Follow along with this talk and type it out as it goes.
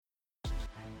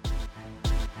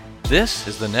This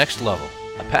is The Next Level,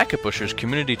 a Packet Pushers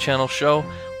community channel show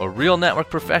where real network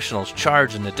professionals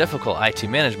charge in the difficult IT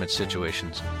management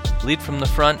situations, lead from the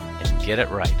front, and get it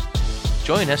right.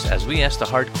 Join us as we ask the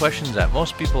hard questions that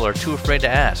most people are too afraid to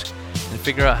ask and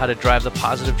figure out how to drive the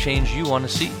positive change you want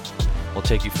to see. We'll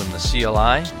take you from the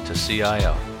CLI to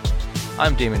CIO.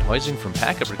 I'm Damon Hoising from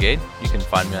Packet Brigade. You can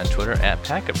find me on Twitter at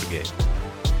Packet Brigade.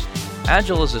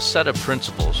 Agile is a set of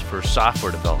principles for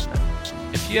software development.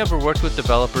 If you ever worked with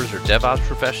developers or DevOps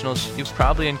professionals, you've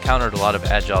probably encountered a lot of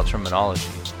Agile terminology.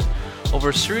 Over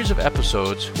a series of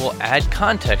episodes, we'll add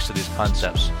context to these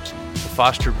concepts to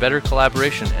foster better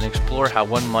collaboration and explore how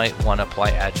one might want to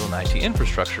apply Agile in IT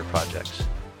infrastructure projects.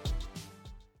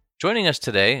 Joining us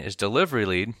today is Delivery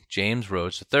Lead James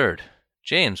Rhodes III.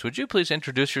 James, would you please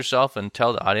introduce yourself and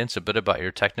tell the audience a bit about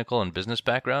your technical and business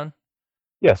background?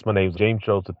 Yes, my name is James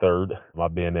Rhodes III.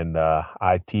 I've been in the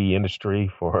IT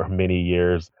industry for many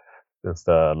years, since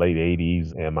the late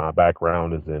 80s, and my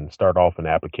background is start off in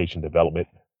application development,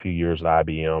 a few years at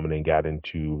IBM, and then got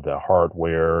into the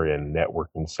hardware and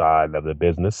networking side of the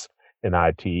business in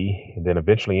IT, and then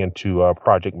eventually into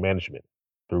project management.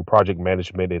 Through project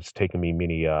management, it's taken me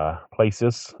many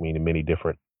places, meaning many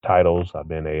different titles. I've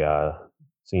been a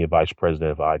senior vice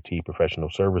president of IT professional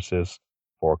services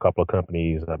for a couple of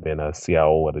companies. I've been a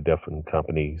CIO at different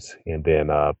companies, and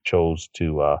then chose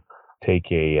to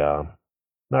take a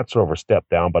not sort of a step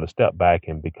down, but a step back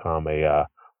and become a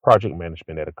project manager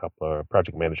at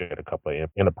a couple of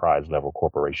enterprise level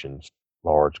corporations,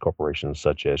 large corporations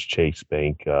such as Chase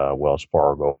Bank, Wells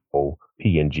Fargo,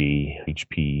 P&G,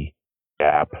 HP,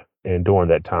 Gap. And during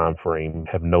that time frame,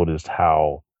 have noticed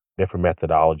how different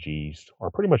methodologies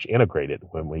are pretty much integrated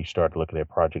when we start looking at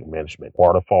project management.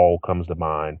 Waterfall comes to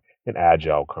mind, and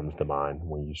Agile comes to mind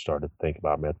when you start to think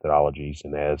about methodologies.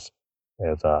 And as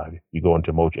you go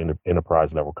into most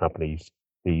enterprise level companies,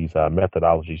 these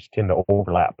methodologies tend to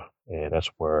overlap, and that's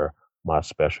where my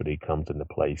specialty comes into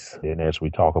place. And as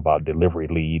we talk about delivery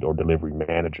lead or delivery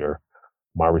manager,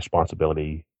 my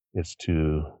responsibility is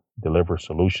to deliver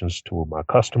solutions to my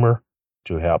customer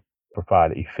to help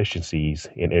provide efficiencies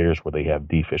in areas where they have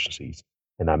deficiencies.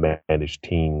 And I manage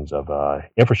teams of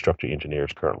infrastructure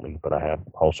engineers currently, but I have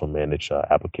also managed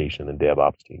application and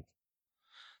DevOps teams.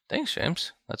 Thanks,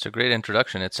 James. That's a great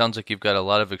introduction. It sounds like you've got a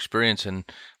lot of experience, and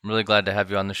I'm really glad to have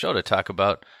you on the show to talk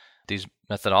about these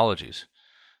methodologies.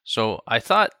 So I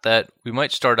thought that we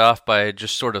might start off by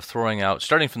just sort of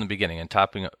starting from the beginning and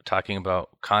talking about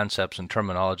concepts and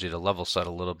terminology to level set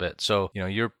a little bit. So,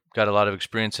 you're got a lot of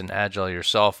experience in Agile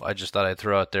yourself. I just thought I'd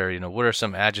throw out there, what are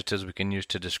some adjectives we can use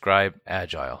to describe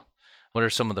Agile? What are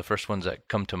some of the first ones that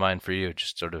come to mind for you?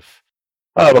 Just sort of.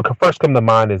 What first come to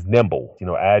mind is nimble.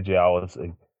 Agile is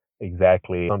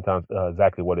exactly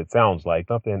what it sounds like.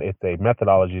 It's a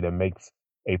methodology that makes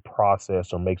a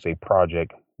process or makes a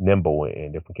project nimble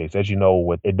in different cases. As you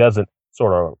know, it doesn't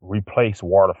sort of replace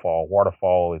waterfall.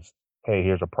 Waterfall is, hey,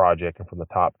 here's a project, and from the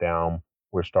top down,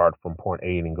 we'll start from point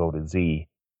A and go to Z.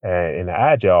 And in the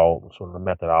Agile sort of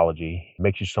methodology, it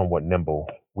makes you somewhat nimble.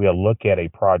 We'll look at a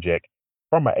project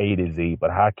from an A to Z,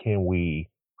 but how can we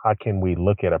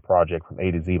look at a project from A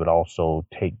to Z, but also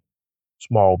take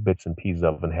small bits and pieces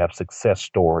of it and have success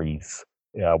stories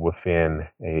within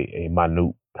a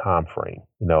minute time frame?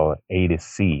 A to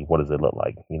C, what does it look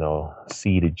like?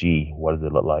 C to G, what does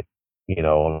it look like?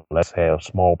 Let's have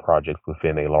small projects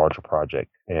within a larger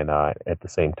project. And at the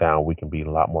same time, we can be a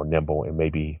lot more nimble and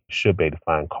maybe should be able to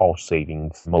find cost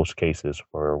savings in most cases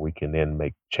where we can then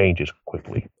make changes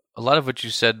quickly. A lot of what you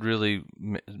said really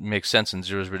makes sense and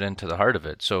zeroes right into the heart of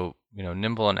it. So,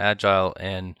 nimble and agile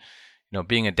and,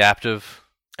 being adaptive,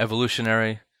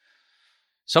 evolutionary.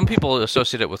 Some people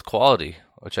associate it with quality,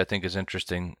 which I think is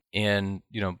interesting. And,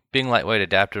 being lightweight,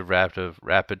 adaptive,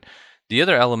 rapid. The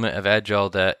other element of Agile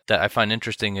that I find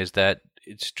interesting is that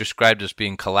it's described as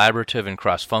being collaborative and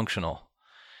cross-functional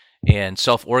and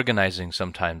self-organizing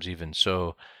sometimes even.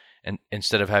 So and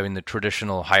instead of having the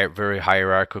traditional very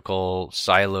hierarchical,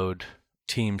 siloed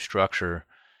team structure,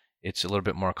 it's a little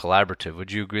bit more collaborative.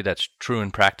 Would you agree that's true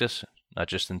in practice, not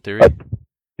just in theory?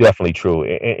 Definitely true.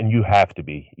 And you have to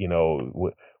be,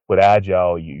 with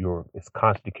Agile, it's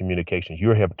constant communications.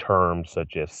 You have terms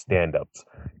such as stand-ups,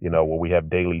 where we have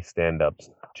daily stand-ups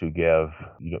to give,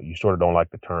 you sort of don't like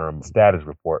the term status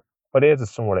report, but it is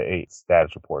somewhat of a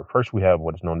status report. First, we have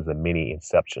what is known as a mini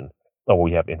inception, or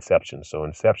we have inception. So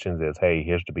inceptions is, hey,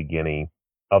 here's the beginning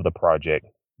of the project.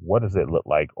 What does it look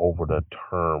like over the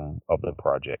term of the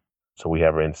project? So we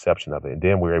have an inception of it. And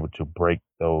then we're able to break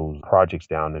those projects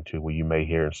down into where you may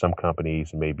hear in some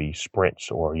companies maybe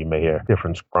sprints, or you may hear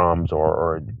different scrums,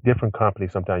 or different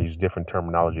companies sometimes use different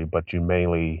terminology, but you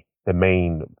mainly the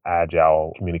main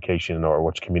agile communication or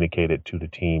what's communicated to the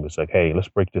team is like, hey, let's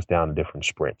break this down in different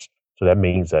sprints. So that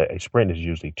means a sprint is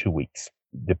usually 2 weeks,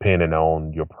 depending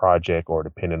on your project or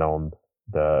depending on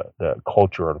the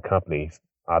culture of the companies.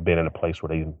 I've been in a place where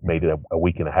they made it a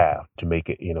week and a half to make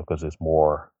it, because it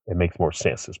makes more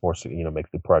sense. It's more, makes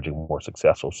the project more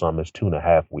successful. Some is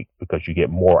 2.5 weeks because you get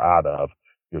more out of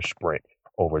your sprint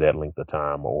over that length of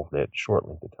time or over that short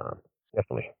length of time.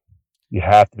 Definitely. You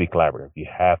have to be collaborative. You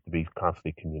have to be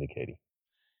constantly communicating.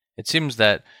 It seems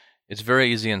that it's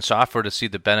very easy in software to see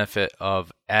the benefit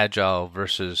of agile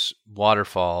versus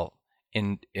waterfall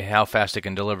in how fast it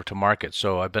can deliver to market.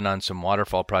 So I've been on some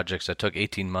waterfall projects that took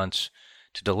 18 months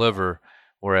to deliver,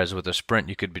 whereas with a sprint,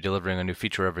 you could be delivering a new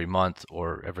feature every month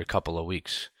or every couple of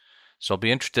weeks. So I'll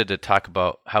be interested to talk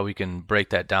about how we can break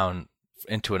that down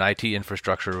into an IT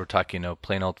infrastructure. We're talking,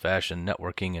 plain old-fashioned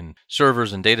networking and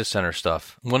servers and data center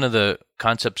stuff. One of the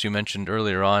concepts you mentioned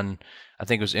earlier on, I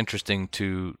think it was interesting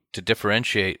to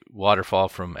differentiate waterfall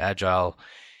from agile.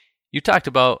 You talked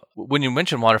about, when you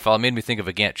mentioned waterfall, it made me think of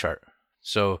a Gantt chart.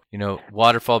 So,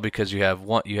 waterfall, because you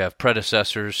have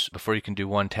predecessors. Before you can do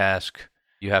one task,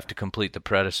 you have to complete the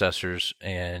predecessors,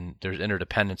 and there's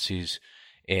interdependencies.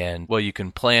 And you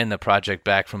can plan the project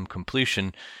back from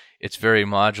completion. It's very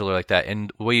modular like that.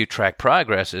 And the way you track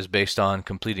progress is based on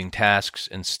completing tasks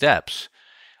and steps.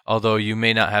 Although you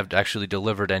may not have actually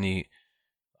delivered any,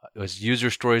 as user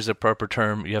stories the proper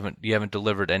term, you haven't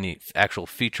delivered any actual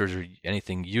features or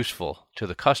anything useful to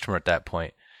the customer at that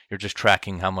point. You're just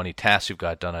tracking how many tasks you've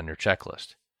got done on your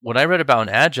checklist. What I read about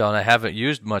in Agile, and I haven't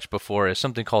used much before, is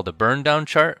something called a burn down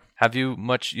chart. Have you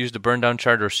much used a burn down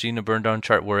chart or seen a burn down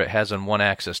chart where it has on one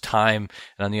axis time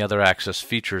and on the other axis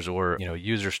features or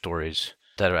user stories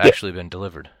that have actually been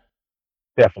delivered?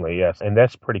 Definitely, yes. And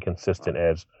that's pretty consistent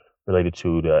as related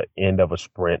to the end of a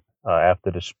sprint.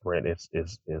 After the sprint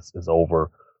is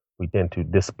over, we tend to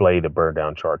display the burn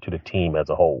down chart to the team as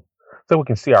a whole. So we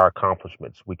can see our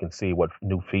accomplishments. We can see what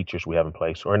new features we have in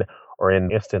place. Or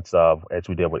in instance of, as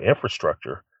we did with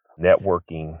infrastructure,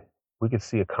 networking, we can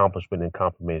see accomplishment and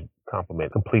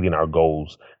complement completing our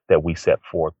goals that we set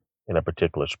forth in a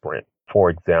particular sprint.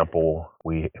 For example,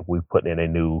 we put in a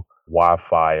new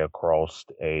Wi-Fi across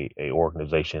a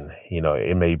organization.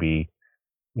 It may be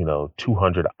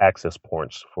 200 access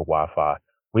points for Wi-Fi.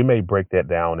 We may break that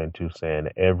down into saying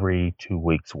every 2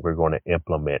 weeks we're going to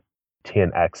implement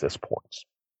 10 access points,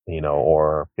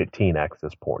 or 15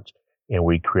 access points. And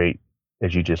we create,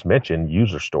 as you just mentioned,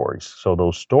 user stories. So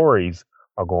those stories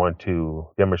are going to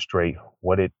demonstrate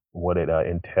what it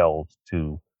entails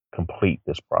to complete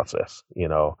this process,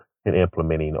 and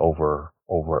implementing over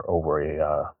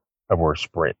a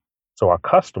sprint. So our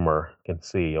customer can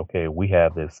see, okay, we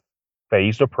have this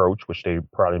phased approach, which they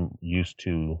probably used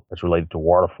to as related to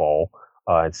waterfall,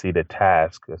 and see the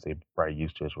task as they probably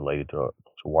used to as related to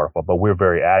waterfall. But we're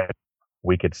very active.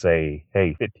 We could say,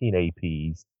 hey, 15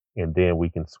 APs, and then we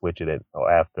can switch it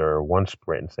after one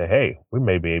sprint and say, hey, we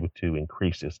may be able to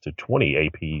increase this to 20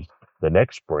 APs the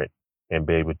next sprint and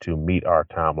be able to meet our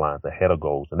timelines ahead of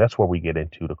goals. And that's where we get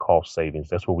into the cost savings.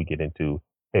 That's where we get into,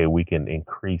 hey, we can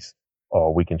increase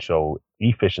or we can show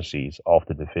efficiencies off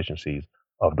the deficiencies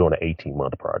of doing an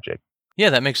 18-month project. Yeah,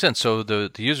 that makes sense. So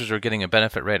the users are getting a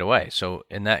benefit right away. So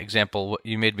in that example, what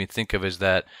you made me think of is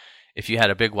that if you had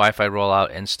a big Wi-Fi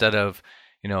rollout, instead of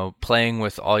playing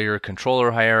with all your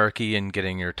controller hierarchy and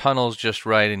getting your tunnels just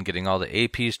right and getting all the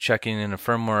APs checking in a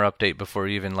firmware update before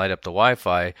you even light up the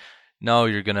Wi-Fi, no,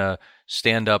 you're going to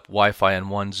stand up Wi-Fi in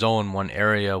one zone, one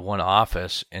area, one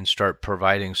office, and start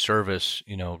providing service,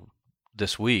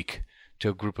 this week to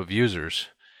a group of users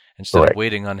instead of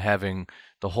waiting on having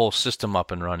the whole system up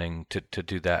and running to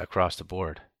do that across the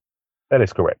board. That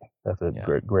is correct. That's a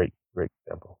great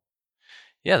example.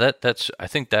 Yeah, that's. I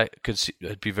think that could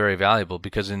be very valuable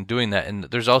because in doing that, and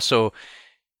there's also,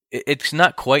 it's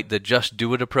not quite the just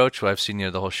do it approach. Where I've seen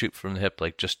the whole shoot from the hip,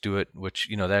 like just do it, which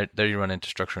there you run into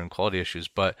structure and quality issues.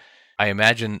 But I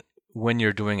imagine when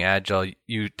you're doing agile,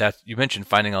 you mentioned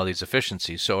finding all these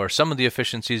efficiencies. So are some of the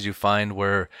efficiencies you find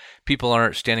where people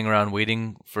aren't standing around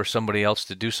waiting for somebody else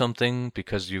to do something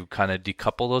because you kind of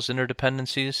decouple those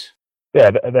interdependencies?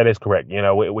 Yeah, that is correct.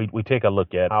 We take a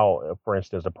look at how, for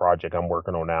instance, a project I'm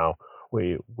working on now,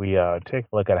 we take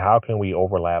a look at how can we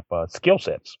overlap skill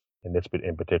sets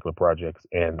in particular projects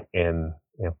and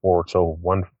forward. So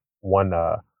one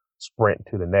sprint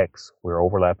to the next, we're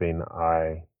overlapping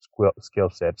our skill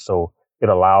sets. So it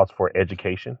allows for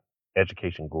education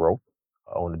growth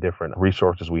on the different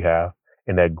resources we have.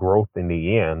 And that growth in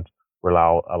the end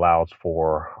allows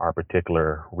for our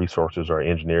particular resources or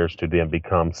engineers to then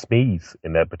become SMEs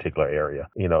in that particular area,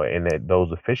 and that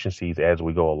those efficiencies as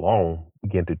we go along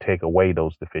begin to take away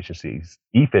those efficiencies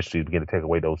begin to take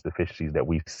away those deficiencies that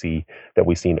we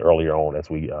seen earlier on as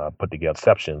we put together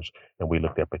exceptions and we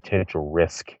looked at potential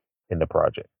risk in the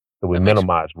project. So we That makes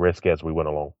minimize risk as we went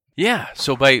along. Yeah,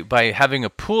 so by having a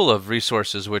pool of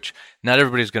resources, which not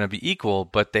everybody's going to be equal,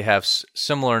 but they have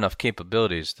similar enough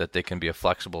capabilities that they can be a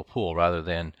flexible pool rather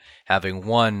than having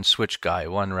one switch guy,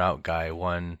 one route guy,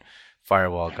 one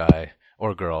firewall guy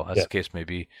or girl, as Yes, the case may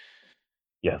be.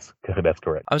 yes, that's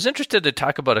correct. I was interested to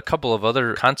talk about a couple of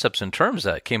other concepts and terms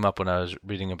that came up when I was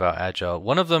reading about Agile.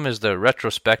 One of them is the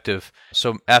retrospective.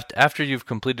 So after you've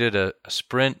completed a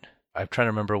sprint, I'm trying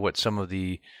to remember what some of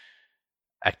the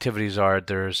activities are.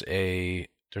 There's there's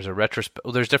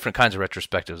different kinds of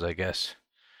retrospectives, I guess.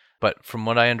 But from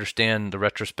what I understand, the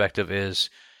retrospective is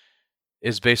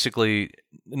basically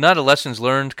not a lessons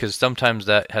learned, because sometimes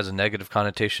that has a negative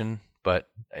connotation, but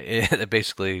it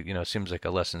basically, seems like a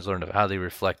lessons learned of how they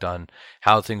reflect on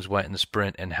how things went in the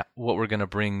sprint and what we're going to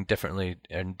bring differently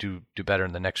and do better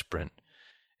in the next sprint.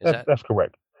 That's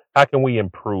correct. How can we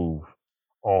improve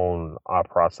on our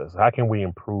process? How can we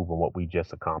improve on what we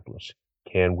just accomplished?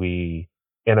 Can we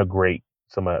integrate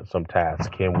some tasks?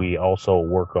 Can we also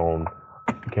work on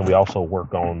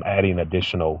adding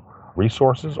additional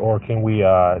resources, or can we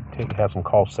have some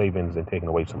cost savings and taking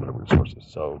away some of the resources?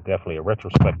 So definitely a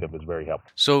retrospective is very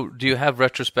helpful. So do you have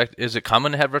is it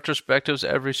common to have retrospectives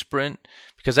every sprint?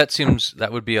 Because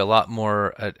that would be a lot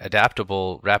more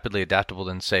rapidly adaptable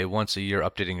than, say, once a year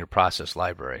updating your process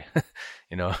library.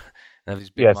 Have these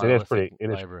big Yes, monolithic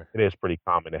library. it is pretty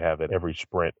common to have it every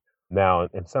sprint. Now,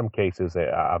 in some cases,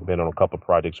 I've been on a couple of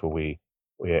projects where we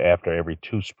after every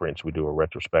 2 sprints we do a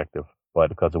retrospective, but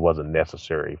because it wasn't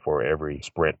necessary for every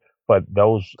sprint. But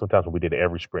those sometimes when we did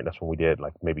every sprint, that's when we did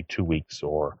like maybe 2 weeks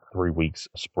or 3 weeks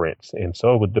sprints. And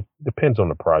so depends on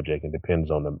the project and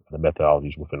depends on the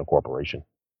methodologies within a corporation.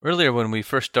 Earlier, when we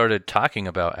first started talking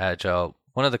about Agile,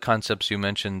 one of the concepts you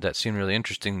mentioned that seemed really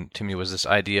interesting to me was this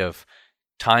idea of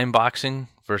time boxing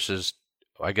versus,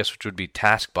 I guess, which would be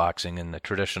task boxing in the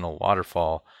traditional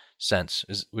waterfall sense.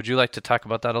 Would you like to talk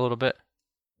about that a little bit?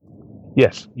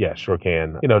 Yes, sure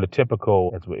can. The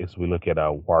typical as we look at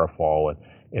waterfall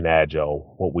and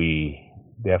agile, what we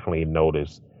definitely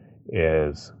notice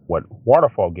is what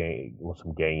waterfall gain with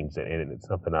some gains, and it's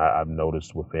something I've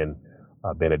noticed within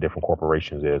being at different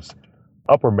corporations is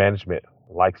upper management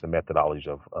likes the methodology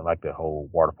of like the whole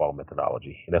waterfall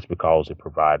methodology, and that's because it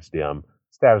provides them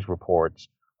status reports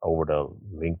over the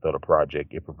length of the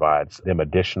project. It provides them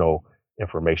additional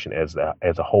information as a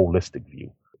holistic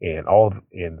view. And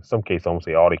in some cases, I won't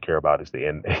say all they care about is the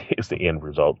end, is the end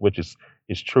result, which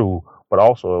is true. But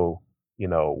also,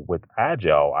 with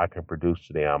Agile, I can produce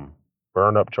to them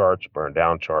burn up charts, burn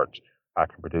down charts. I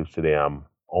can produce to them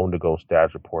on the go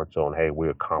status reports on, hey, we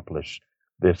accomplished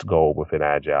this goal within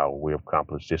Agile. We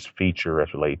accomplished this feature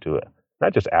as related to it,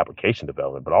 not just application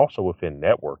development, but also within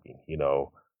networking,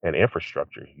 and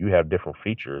infrastructure. You have different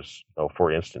features.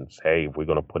 For instance, hey, if we're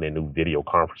going to put in a new video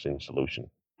conferencing solution,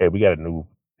 hey, we got a new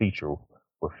feature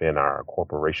within our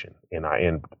corporation, and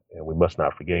we must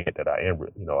not forget that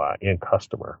our end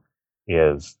customer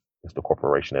is the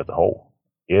corporation as a whole,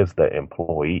 is the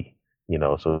employee.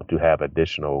 So to have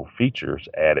additional features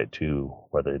added to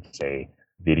whether it's a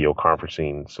video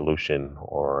conferencing solution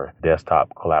or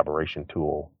desktop collaboration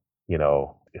tool,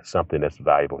 it's something that's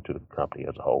valuable to the company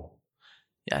as a whole.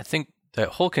 Yeah, I think that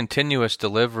whole continuous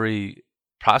delivery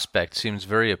prospect seems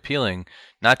very appealing,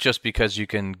 not just because you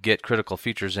can get critical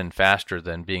features in faster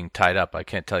than being tied up. I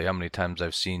can't tell you how many times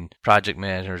I've seen project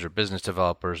managers or business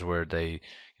developers where they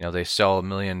sell $1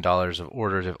 million of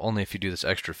orders if you do this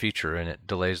extra feature, and it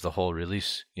delays the whole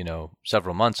release,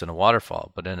 several months in a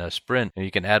waterfall. But in a sprint, you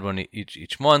can add one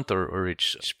each month or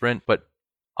each sprint. But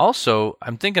also,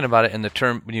 I'm thinking about it in the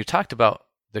term when you talked about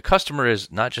the customer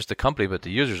is not just the company, but the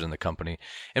users in the company.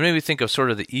 And maybe think of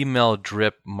sort of the email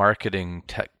drip marketing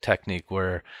technique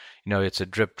where, it's a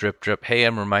drip, drip, drip. Hey,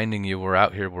 I'm reminding you we're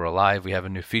out here, we're alive, we have a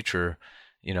new feature.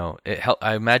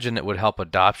 I imagine it would help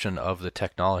adoption of the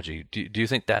technology. Do you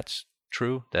think that's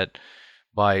true? That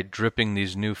by dripping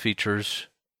these new features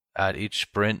at each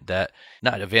sprint, that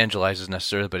not evangelizes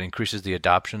necessarily, but increases the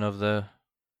adoption of the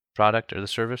product or the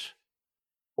service?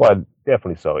 Well,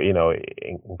 definitely so. It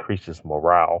increases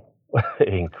morale.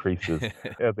 It increases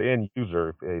as the end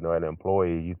user, an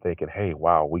employee, you thinking, hey,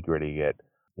 wow, we ready to get,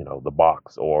 the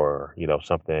box or,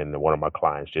 something. One of my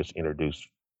clients just introduced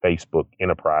Facebook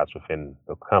Enterprise within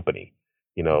the company,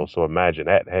 so imagine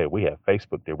that. Hey, we have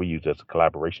Facebook that we use as a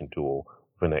collaboration tool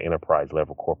in an enterprise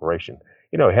level corporation.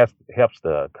 It helps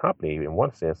the company in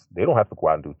one sense. They don't have to go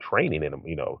out and do training in them.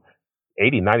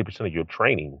 80-90% of your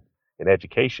training and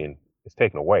education is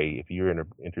taken away if you're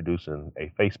introducing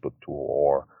a Facebook tool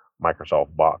or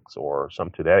Microsoft Box or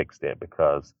something to that extent,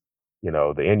 because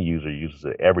the end user uses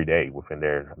it every day within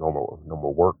their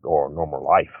normal work or normal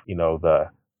life.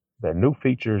 The new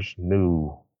features,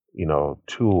 new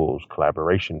tools,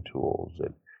 collaboration tools,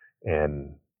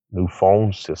 and new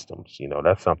phone systems.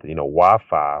 That's something.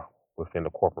 Wi-Fi within the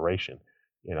corporation.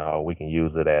 We can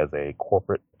use it as a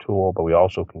corporate tool, but we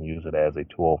also can use it as a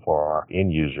tool for our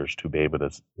end users to be able to,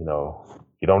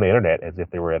 get on the internet as if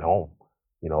they were at home.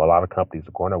 A lot of companies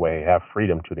are going away, have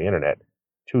freedom to the internet,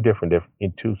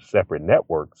 in two separate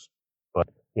networks. But,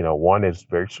 one is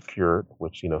very secure,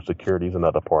 which, security is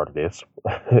another part of this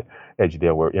as you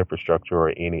deal with infrastructure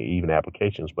or even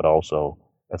applications, but also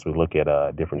as we look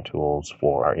at different tools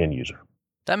for our end user.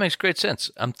 That makes great sense.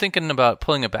 I'm thinking about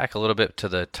pulling it back a little bit to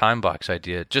the time box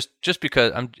idea, just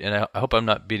because I hope I'm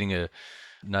not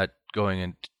not going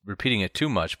and repeating it too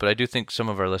much, but I do think some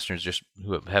of our listeners just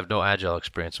who have no agile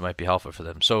experience, it might be helpful for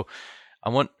them. So I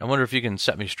wonder if you can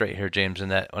set me straight here, James, in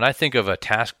that when I think of a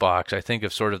task box, I think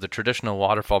of sort of the traditional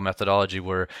waterfall methodology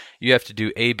where you have to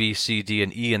do A, B, C, D,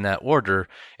 and E in that order.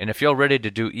 And if you're ready to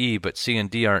do E, but C and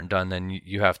D aren't done, then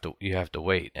you have to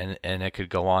wait. And it could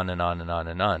go on and on and on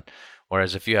and on.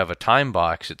 Whereas if you have a time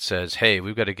box, it says, hey,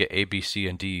 we've got to get A, B, C,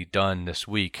 and D done this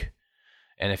week.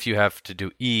 And if you have to do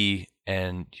E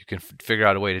and you can figure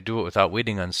out a way to do it without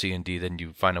waiting on C and D, then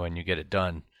you find out when you get it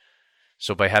done.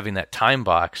 So by having that time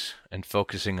box and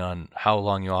focusing on how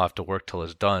long you'll have to work till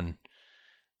it's done,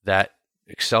 that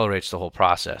accelerates the whole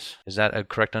process. Is that a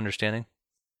correct understanding?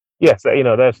 Yes,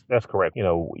 that's correct.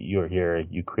 You're here,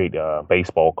 you create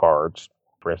baseball cards.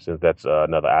 For instance, that's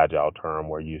another agile term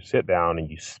where you sit down and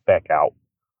you spec out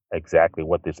exactly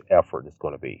what this effort is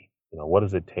going to be. What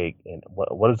does it take, and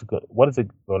what is it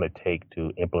going to take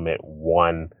to implement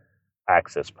one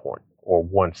access point or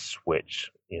one switch?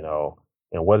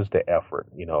 And what is the effort?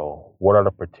 What are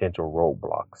the potential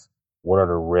roadblocks? What are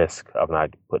the risks of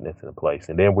not putting this in place?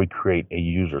 And then we create a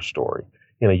user story.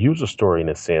 And a user story, in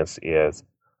a sense, is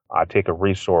I take a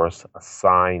resource,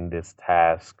 assign this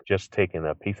task, just taking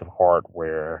a piece of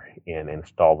hardware and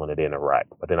installing it in a rack.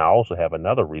 But then I also have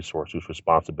another resource whose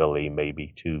responsibility may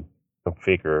be to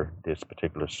configure this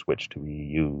particular switch to be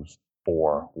used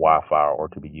for Wi-Fi or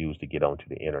to be used to get onto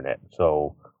the internet.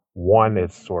 So one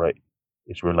is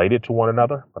it's related to one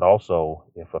another, but also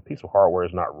if a piece of hardware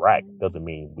is not racked, doesn't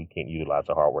mean we can't utilize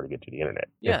the hardware to get to the internet.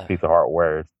 Yeah. If a piece of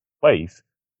hardware is placed,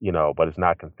 but it's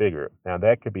not configured. Now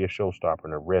that could be a showstopper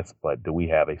and a risk, but do we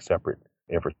have a separate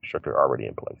infrastructure already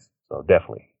in place? So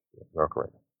definitely, you're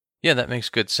correct. Yeah, that makes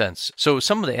good sense. So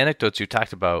some of the anecdotes you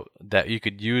talked about that you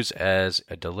could use as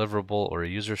a deliverable or a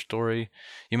user story,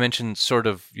 you mentioned sort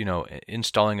of,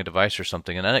 installing a device or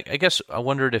something. And I guess I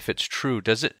wondered if it's true.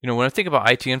 Does it, when I think about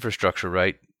IT infrastructure,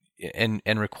 right, and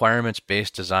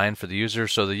requirements-based design for the user.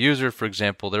 So the user, for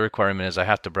example, their requirement is I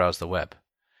have to browse the web.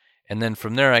 And then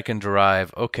from there I can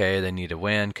derive, okay, they need a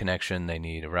WAN connection, they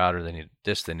need a router, they need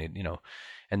this, they need,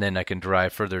 and then I can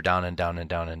derive further down and down and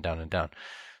down and down and down.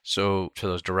 So to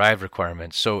those derived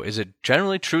requirements. So is it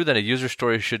generally true that a user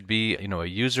story should be, a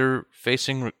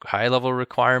user-facing high-level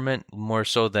requirement more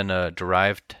so than a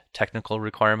derived technical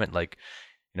requirement? Like,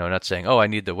 not saying, oh, I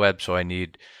need the web, so I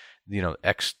need,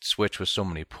 X switch with so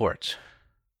many ports.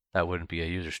 That wouldn't be a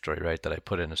user story, right? That I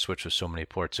put in a switch with so many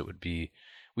ports. It would be,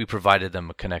 we provided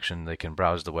them a connection, they can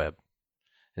browse the web.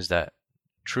 Is that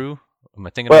true? Am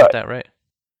I thinking about that right?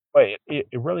 Well, it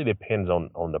really depends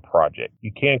on the project.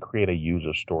 You can create a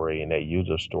user story, and that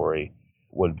user story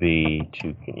would be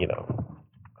to,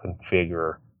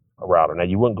 configure a router. Now,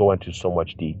 you wouldn't go into so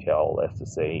much detail as to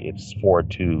say it's for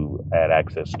to add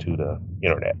access to the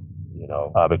internet,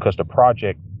 because the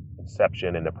project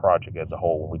inception and the project as a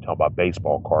whole, when we talk about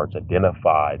baseball cards,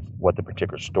 identifies what the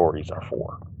particular stories are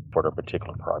for the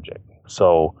particular project.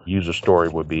 So user story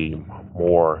would be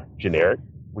more generic,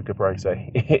 we could probably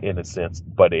say, in a sense,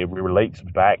 but it relates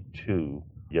back to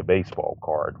your baseball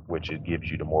card, which it gives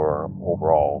you the more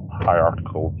overall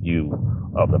hierarchical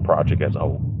view of the project as a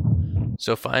whole.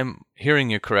 So if I'm hearing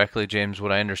you correctly, James,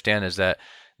 what I understand is that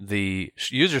the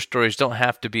user stories don't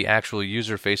have to be actual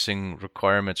user-facing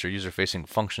requirements or user-facing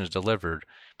functions delivered,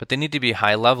 but they need to be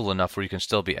high-level enough where you can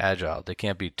still be agile. They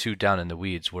can't be too down in the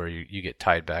weeds where you get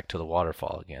tied back to the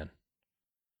waterfall again.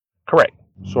 Correct.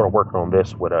 Sort of working on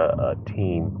this with a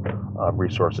team of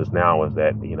resources now is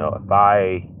that, if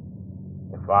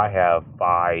I have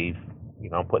 5,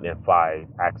 I'm putting in 5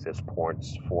 access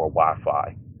points for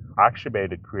Wi-Fi, I should be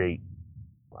able to create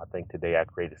I think today I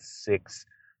created 6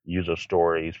 user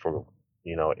stories for,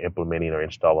 implementing or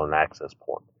installing an access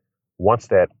point. Once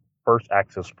that first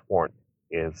access point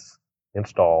is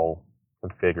installed,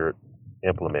 configured,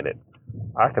 implemented,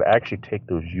 I could actually take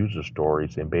those user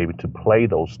stories and be able to play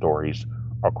those stories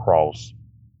across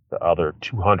the other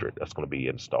 200 that's going to be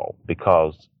installed,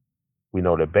 because we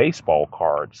know the baseball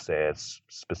card says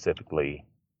specifically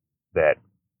that,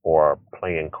 or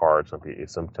playing cards,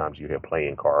 sometimes you hear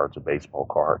playing cards or baseball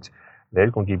cards,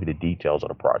 they're going to give you the details of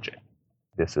the project.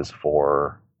 This is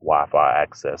for Wi-Fi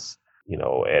access,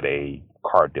 at a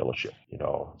car dealership. It's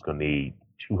going to need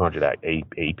 200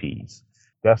 APs.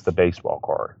 That's the baseball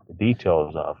card. The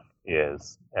details of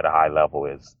is, at a high level,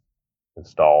 is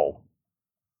install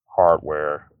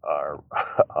hardware,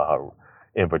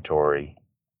 inventory,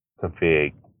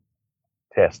 config,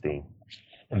 testing,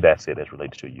 and that's it as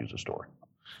related to a user story.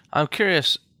 I'm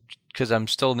curious, because I'm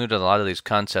still new to a lot of these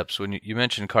concepts. When you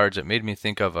mentioned cards, it made me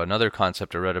think of another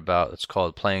concept I read about. It's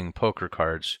called playing poker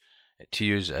cards to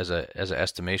use as an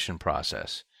estimation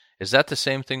process. Is that the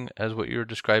same thing as what you're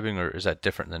describing, or is that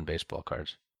different than baseball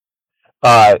cards?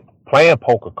 Playing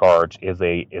poker cards is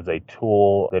a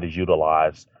tool that is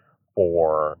utilized.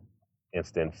 For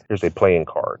instance, here's a playing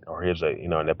card, or here's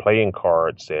and the playing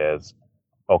card says,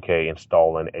 okay,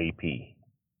 install an AP.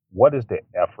 What is the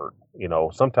effort?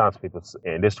 Sometimes people,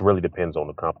 and this really depends on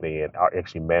the company and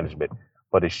actually management,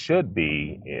 but it should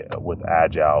be with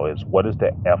Agile is, what is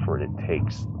the effort it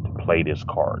takes to play this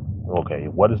card? Okay,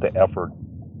 what's the effort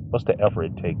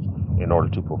it takes in order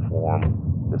to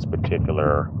perform this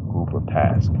particular group of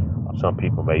tasks? Some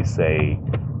people may say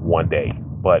 1 day,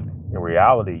 but in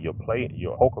reality, your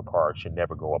poker card should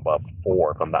never go above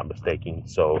 4, if I'm not mistaken.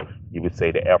 So you would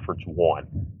say the effort's 1,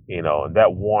 and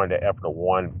the effort of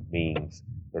 1 means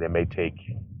that it may take,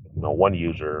 one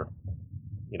user,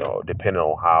 depending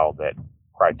on how that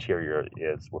criteria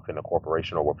is within a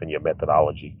corporation or within your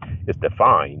methodology is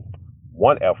defined.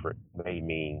 1 effort may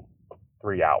mean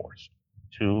 3 hours.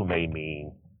 2 may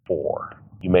mean 4.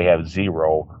 You may have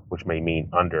 0, which may mean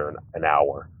under an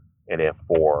hour. And then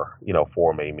 4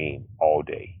 may mean all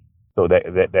day. So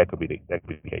that could be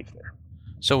the case there.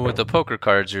 So with the poker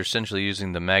cards, you're essentially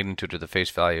using the magnitude or the face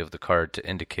value of the card to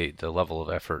indicate the level of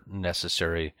effort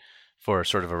necessary for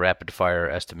sort of a rapid fire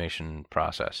estimation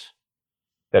process.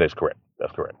 That is correct.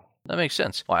 That's correct. That makes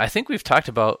sense. Well, I think we've talked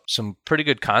about some pretty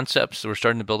good concepts. We're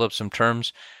starting to build up some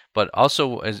terms, but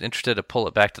also is interested to pull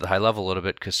it back to the high level a little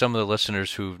bit, because some of the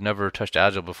listeners who've never touched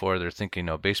Agile before, they're thinking,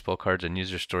 baseball cards and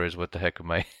user stories, what the heck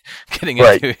am I getting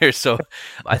into here? So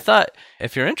I thought,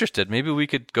 if you're interested, maybe we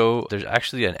could go, there's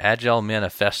actually an Agile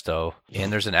manifesto,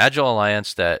 and there's an Agile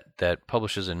Alliance that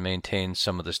publishes and maintains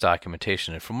some of this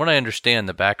documentation. And from what I understand,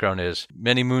 the background is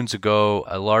many moons ago,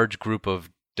 a large group of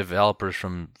developers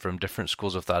from different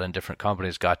schools of thought and different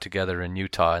companies got together in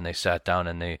Utah, and they sat down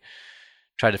and they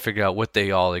tried to figure out what they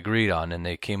all agreed on, and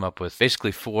they came up with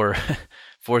basically four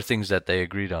things that they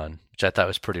agreed on, which I thought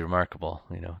was pretty remarkable.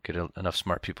 Get enough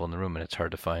smart people in the room, and it's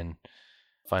hard to find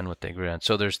what they agree on.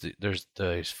 So there's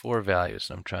these 4 values,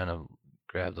 and I'm trying to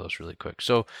grab those really quick.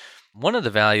 So one of the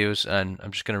values, and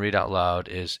I'm just going to read out loud,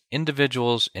 is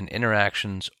individuals and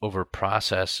interactions over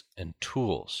process and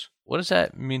tools. What does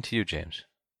that mean to you, James?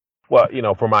 Well,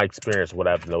 from my experience, what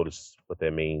I've noticed, what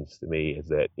that means to me is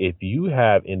that if you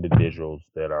have individuals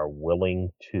that are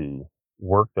willing to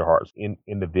work their hearts,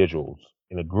 individuals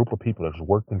in a group of people that's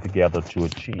working together to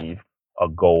achieve a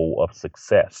goal of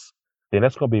success, then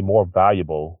that's going to be more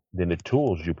valuable than the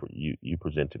tools you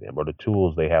present to them or the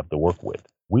tools they have to work with.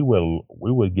 We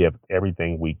will give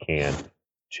everything we can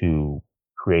to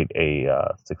create a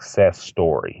success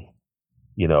story.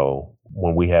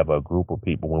 When we have a group of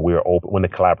people, when we're open, when the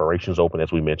collaboration is open,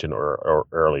 as we mentioned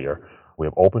earlier, we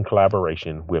have open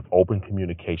collaboration, we have open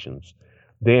communications.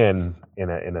 Then, in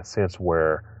a sense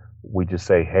where we just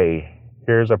say, hey,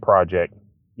 here's a project,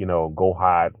 go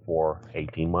hide for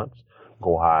 18 months,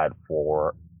 go hide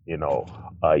for,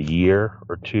 a year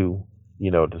or 2.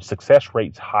 The success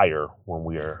rate's higher when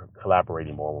we are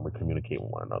collaborating more, when we communicate with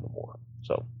one another more.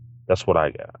 So that's what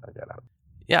I got out of it.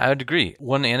 Yeah, I would agree.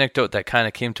 One anecdote that kind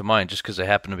of came to mind, just because I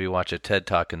happened to be watching a TED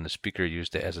Talk and the speaker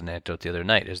used it as an anecdote the other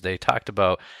night, is they talked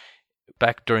about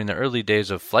back during the early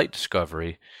days of flight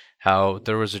discovery, how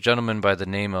there was a gentleman by the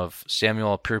name of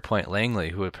Samuel Pierpont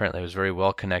Langley, who apparently was very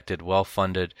well connected, well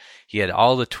funded. He had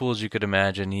all the tools you could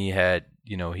imagine. He had,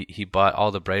 he bought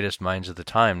all the brightest minds of the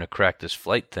time to crack this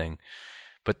flight thing.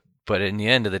 But in the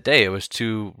end of the day, it was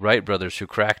 2 Wright brothers who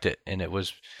cracked it, and it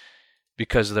was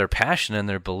because of their passion and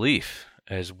their belief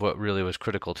is what really was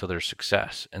critical to their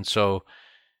success. And so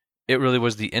it really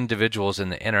was the individuals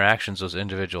and the interactions those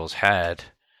individuals had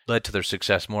led to their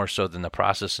success more so than the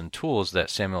process and tools that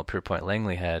Samuel Pierpont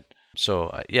Langley had. So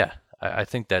I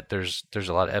think that there's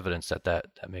a lot of evidence that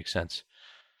makes sense.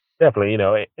 Definitely,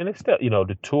 and it's still,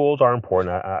 the tools are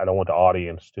important. I don't want the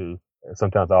audience to.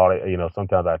 Sometimes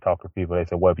sometimes I talk to people. They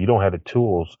say, well, if you don't have the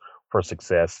tools for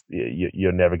success,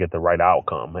 you'll never get the right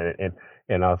outcome.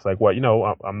 And I was like, well,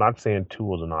 I'm not saying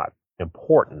tools are not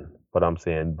important, but I'm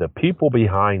saying the people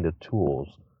behind the tools,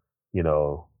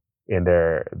 in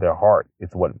their heart is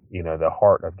what, the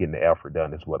heart of getting the effort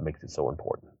done is what makes it so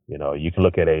important. You can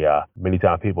look at many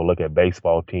times people look at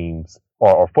baseball teams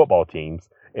or football teams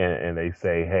and they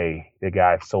say, hey, the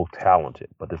guy is so talented,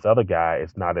 but this other guy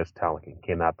is not as talented,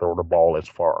 cannot throw the ball as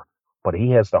far, but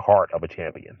he has the heart of a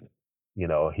champion.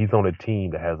 He's on a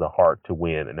team that has a heart to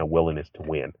win and a willingness to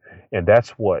win. And that's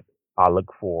what I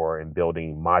look for in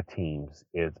building my teams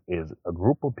is a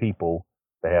group of people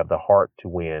that have the heart to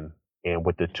win. And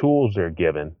with the tools they're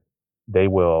given, they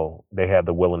have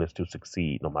the willingness to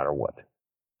succeed no matter what.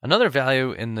 Another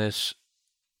value in this,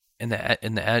 in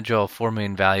the Agile 4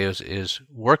 main values is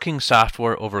working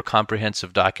software over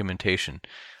comprehensive documentation.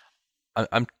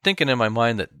 I'm thinking in my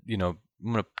mind that,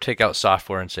 I'm going to take out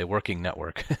software and say working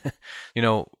network.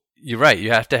 You're right.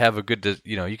 You have to have a good,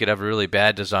 you could have a really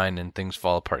bad design and things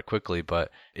fall apart quickly.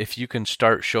 But if you can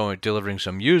start delivering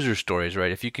some user stories,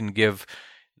 right? If you can give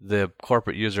the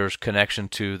corporate users connection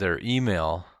to their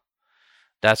email,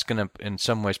 that's going to, in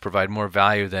some ways, provide more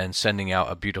value than sending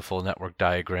out a beautiful network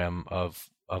diagram of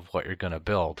what you're going to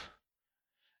build.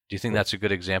 Do you think that's a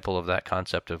good example of that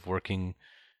concept of working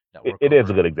network? It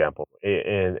is a good example.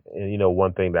 And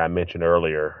one thing that I mentioned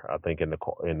earlier, I think in this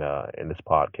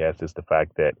podcast is the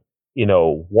fact that,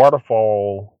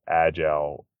 waterfall,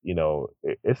 agile,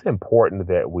 it's important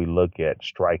that we look at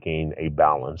striking a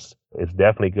balance. It's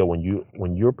definitely good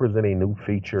when you're presenting new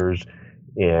features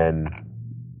in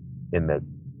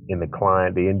the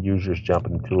client, the end users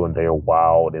jumping into and they're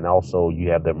wild, and also you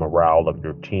have the morale of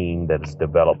your team that has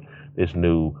developed this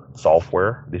new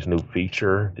software, this new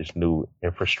feature, this new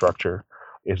infrastructure.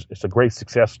 It's a great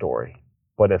success story.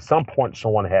 But at some point,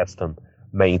 someone has to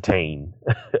maintain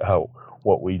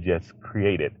what we just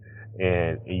created.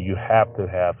 And you have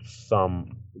to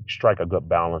strike a good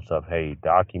balance of, hey,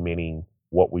 documenting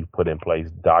what we've put in place,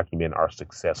 document our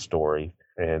success story.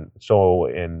 And so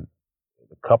in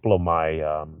a couple of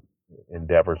my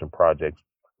endeavors and projects,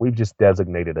 we've just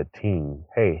designated a team.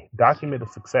 Hey, document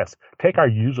the success. Take our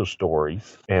user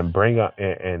stories and bring up,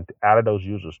 and out of those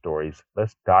user stories,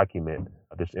 let's document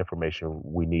this information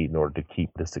we need in order to keep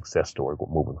the success story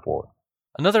moving forward.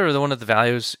 Another one of the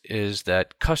values is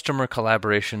that customer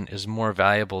collaboration is more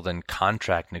valuable than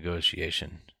contract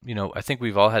negotiation. I think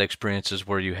we've all had experiences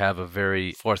where you have a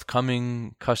very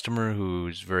forthcoming customer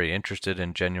who's very interested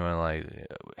and genuinely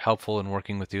helpful in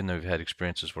working with you, and then we've had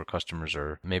experiences where customers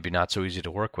are maybe not so easy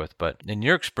to work with. But in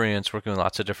your experience working with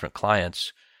lots of different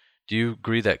clients, do you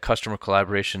agree that customer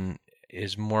collaboration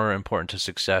is more important to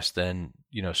success than,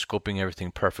 scoping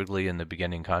everything perfectly in the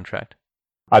beginning contract?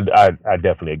 I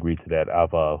definitely agree to that.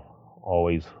 I've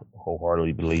always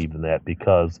wholeheartedly believed in that,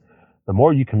 because the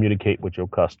more you communicate with your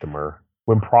customer,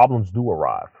 when problems do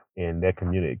arrive, and that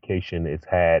communication is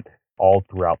had all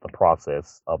throughout the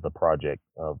process of the project,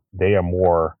 they are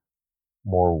more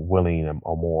willing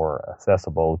or more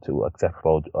acceptable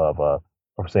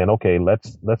of saying, okay,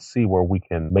 let's see where we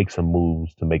can make some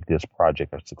moves to make this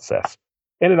project a success.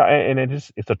 And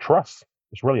it's a trust.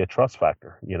 It's really a trust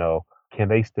factor. Can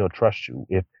they still trust you?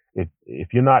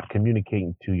 If you're not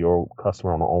communicating to your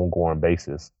customer on an ongoing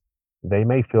basis, they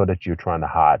may feel that you're trying to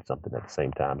hide something at the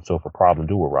same time. So if a problem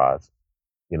do arise,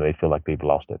 they feel like they've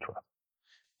lost their trust.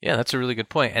 Yeah, that's a really good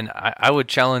point. And I would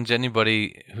challenge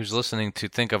anybody who's listening to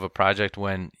think of a project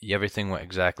when everything went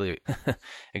exactly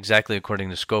according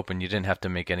to scope and you didn't have to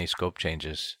make any scope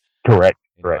changes. Correct.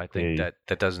 I think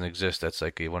that doesn't exist. That's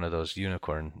like one of those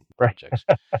unicorn projects.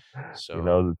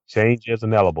 So change is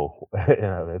inevitable.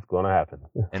 It's going to happen.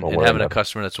 And having a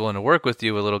customer that's willing to work with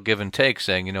you, a little give and take,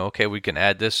 saying, okay, we can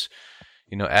add this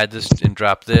and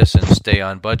drop this and stay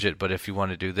on budget. But if you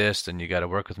want to do this, then you got to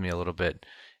work with me a little bit.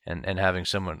 And having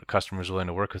customers willing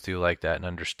to work with you like that and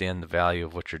understand the value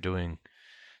of what you're doing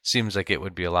seems like it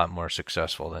would be a lot more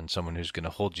successful than someone who's going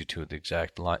to hold you to the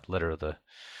exact letter of the.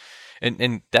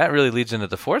 And that really leads into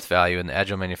the fourth value in the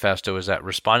Agile Manifesto, is that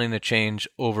responding to change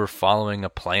over following a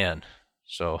plan.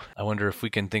 So I wonder if we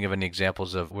can think of any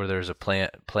examples of where there's a plan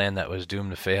that was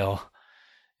doomed to fail.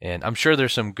 And I'm sure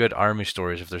there's some good Army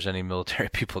stories. If there's any military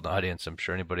people in the audience, I'm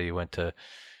sure anybody who went to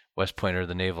West Point or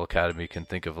the Naval Academy can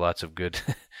think of lots of good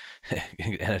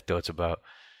anecdotes about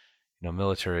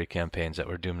military campaigns that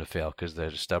were doomed to fail because they're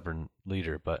a stubborn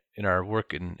leader. But in our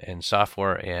work in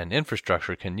software and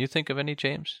infrastructure, can you think of any,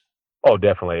 James? Oh,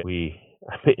 definitely.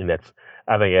 I think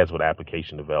as with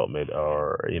application development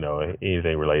or,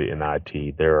 anything related in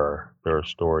IT, there are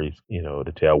stories,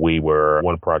 to tell.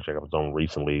 One project I was on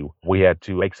recently, we had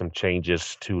to make some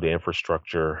changes to the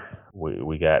infrastructure.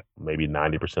 We got maybe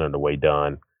 90% of the way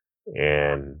done.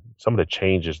 And some of the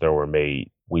changes that were made,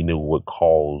 we knew would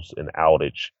cause an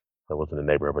outage that was in the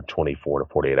neighborhood of 24 to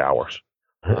 48 hours.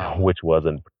 Wow. Which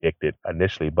wasn't predicted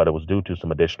initially, but it was due to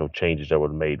some additional changes that were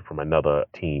made from another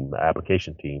team, the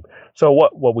application team. So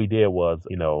what we did was,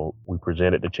 we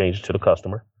presented the changes to the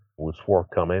customer. It was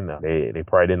forthcoming. They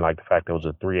probably didn't like the fact that it was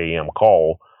a 3 a.m.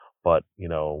 call, but,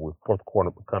 we're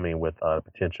forthcoming with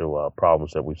potential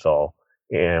problems that we saw.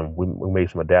 And we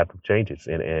made some adaptive changes.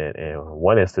 And in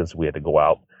one instance, we had to go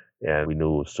out, and we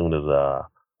knew as soon as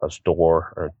a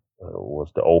store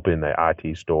was to open, the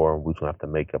IT store, we was going to have to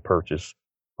make a purchase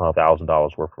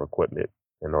 $1,000 worth of equipment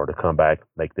in order to come back,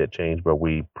 make that change. But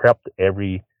we prepped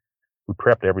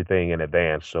everything in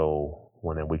advance. So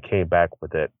when we came back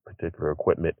with that particular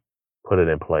equipment, put it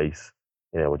in place,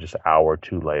 and it was just an hour or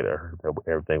two later,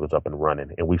 everything was up and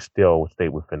running. And we still stayed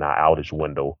within our outage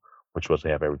window, which was to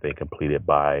have everything completed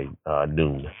by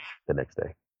noon the next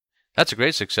day. That's a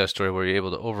great success story where you're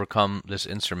able to overcome this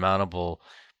insurmountable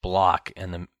block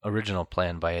in the original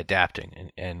plan by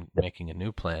adapting and making a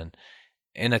new plan.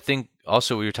 And I think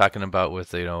also what you're talking about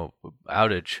with,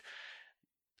 outage,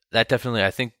 that definitely,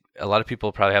 I think a lot of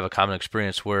people probably have a common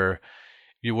experience where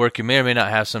you may or may not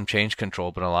have some change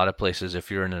control, but in a lot of places, if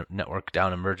you're in a network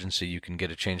down emergency, you can get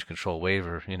a change control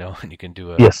waiver, and you can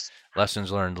do a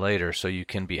lessons learned later, so you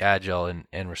can be agile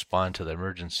and respond to the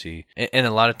emergency. And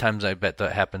a lot of times I bet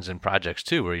that happens in projects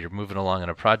too, where you're moving along in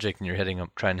a project and you're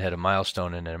trying to hit a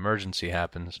milestone and an emergency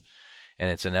happens, and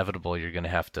it's inevitable you're going to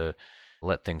have to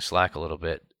let things slack a little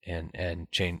bit and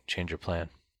change your plan.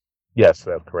 Yes,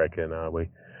 that's correct. And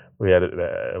we had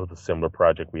it was a similar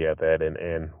project. We had that,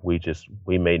 and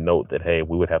we made note that, hey,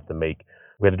 we had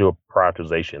to do a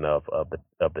prioritization of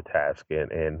the task,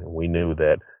 and we knew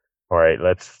that, all right,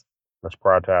 let's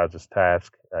prioritize this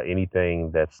task.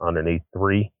 Anything that's underneath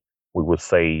 3, we would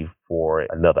save for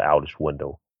another outage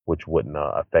window, which wouldn't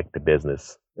affect the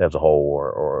business as a whole,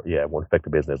 or it won't affect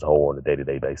the business as a whole on a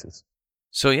day-to-day basis.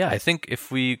 So yeah, I think if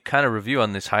we kind of review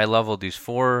on this high level, these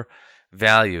 4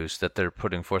 values that they're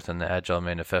putting forth in the Agile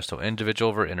Manifesto: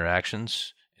 individuals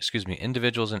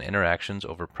and interactions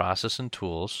over process and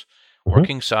tools,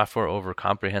 working software over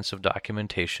comprehensive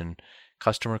documentation,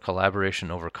 customer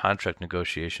collaboration over contract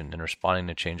negotiation, and responding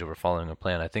to change over following a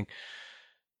plan. I think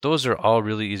those are all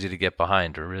really easy to get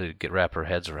behind or really wrap our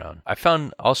heads around. I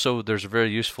found also there's a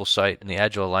very useful site in the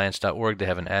agilealliance.org. They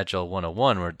have an Agile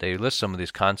 101 where they list some of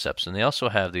these concepts, and they also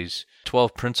have these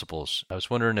 12 principles. I was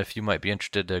wondering if you might be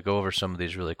interested to go over some of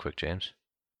these really quick, James.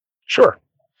 Sure.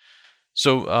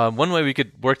 So one way we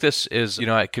could work this is,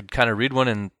 I could kind of read one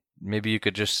and maybe you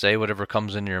could just say whatever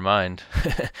comes in your mind,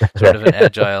 sort of an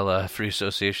agile free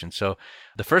association. So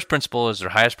the first principle is their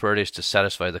highest priority is to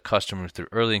satisfy the customer through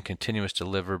early and continuous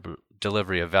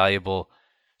delivery of valuable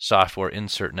software.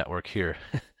 Insert network here.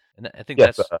 And I think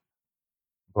that's...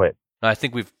 Go ahead. I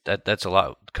think that's a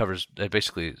lot, that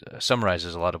basically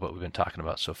summarizes a lot of what we've been talking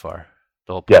about so far,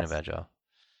 the whole point of Agile.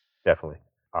 Definitely.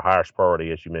 Our highest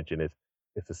priority, as you mentioned,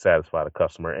 is to satisfy the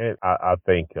customer. And I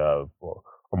think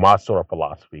for my sort of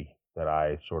philosophy that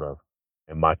I sort of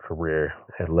in my career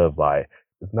had lived by,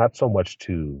 is not so much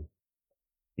to,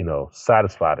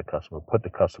 satisfy the customer, put the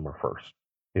customer first.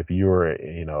 If you're,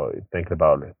 thinking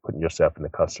about putting yourself in the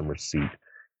customer's seat,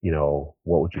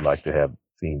 what would you like to have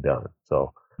seen done?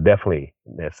 So definitely,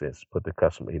 in that sense, put the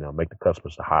customer, make the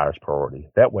customers the highest priority.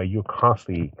 That way you're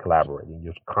constantly collaborating,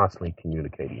 you're constantly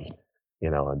communicating,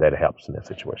 and that helps in that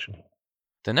situation.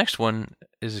 The next one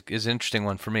is an interesting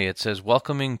one for me. It says,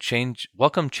 welcome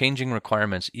changing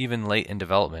requirements even late in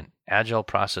development. Agile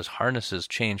process harnesses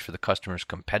change for the customer's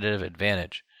competitive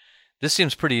advantage. This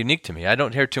seems pretty unique to me. I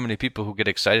don't hear too many people who get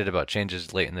excited about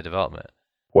changes late in the development.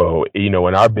 Well, in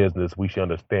our business, we should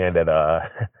understand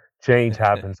that change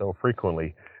happens so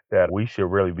frequently that we should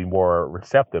really be more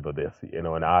receptive of this.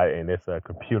 And it's a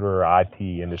computer IT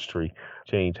industry,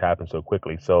 change happens so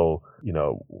quickly. So,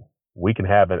 we can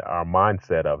have our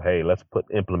mindset of, hey, let's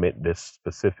implement this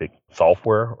specific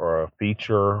software or a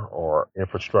feature or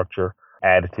infrastructure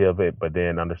additive, but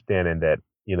then understanding that,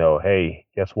 hey,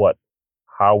 guess what?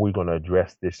 How are we going to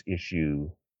address this issue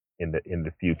in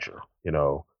the future?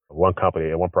 One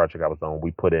company, one project I was on,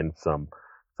 we put in some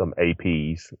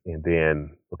APs, and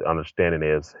then what the understanding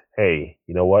is, hey,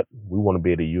 you know what? We want to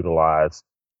be able to utilize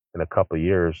in a couple of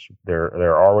years, there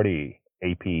are already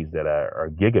APs that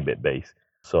are gigabit based.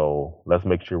 So let's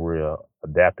make sure we're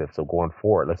adaptive. So going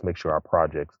forward, let's make sure our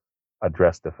projects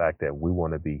address the fact that we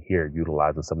want to be here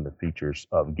utilizing some of the features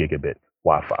of gigabit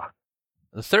Wi-Fi.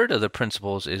 The third of the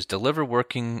principles is deliver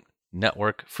working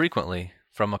network frequently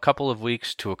from a couple of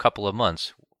weeks to a couple of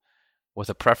months with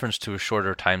a preference to a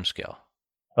shorter timescale.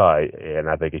 And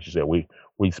I think, as you said,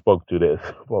 we spoke to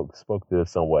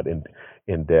this somewhat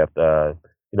in depth.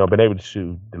 Being able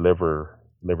to deliver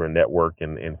a network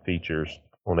and features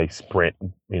on a sprint,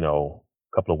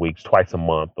 couple of weeks, twice a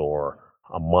month, or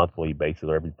a monthly basis,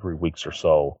 or every 3 weeks or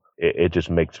so, it just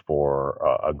makes for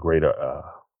a greater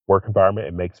work environment.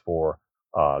 It makes for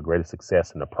greater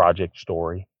success in the project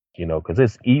story. Because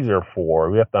it's easier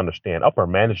we have to understand, upper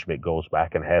management goes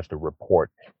back and has to report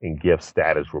and give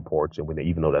status reports. And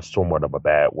even though that's somewhat of a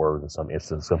bad word in some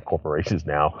instances of corporations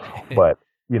now, but,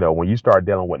 when you start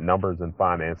dealing with numbers and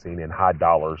financing and high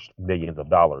dollars, millions of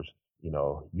dollars, you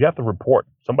have to report.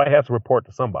 Somebody has to report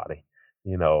to somebody.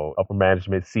 Upper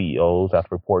management CEOs have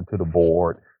to report to the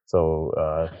board.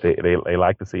 So they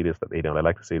like to see this, they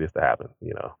like to see this to happen,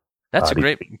 That's a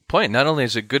great point. Not only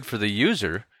is it good for the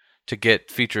user to get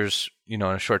features, in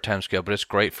a short time scale, but it's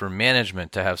great for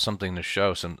management to have something to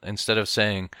show. Instead of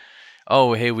saying,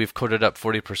 oh, hey, we've coded up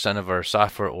 40% of our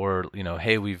software, or,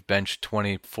 hey, we've benched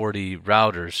 20, 40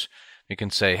 routers, you can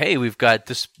say, hey, we've got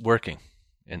this working.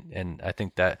 And I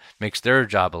think that makes their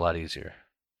job a lot easier.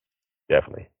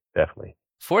 Definitely.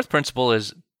 Fourth principle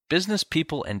is business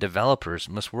people and developers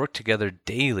must work together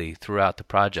daily throughout the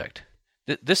project.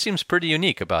 This seems pretty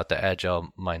unique about the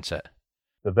Agile mindset.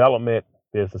 Development,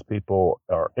 business people,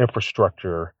 or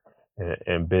infrastructure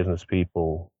and business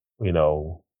people,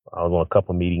 I was on a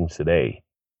couple of meetings today.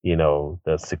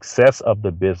 The success of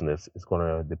the business is going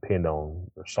to depend on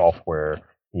your software,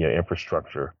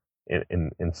 infrastructure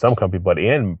in some companies, but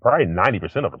in probably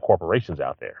 90% of the corporations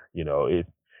out there.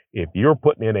 If you're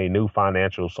putting in a new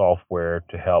financial software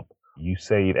to help you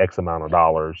save X amount of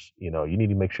dollars, you need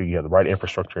to make sure you have the right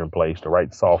infrastructure in place, the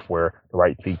right software, the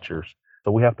right features.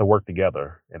 So we have to work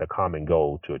together at a common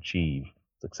goal to achieve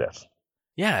success.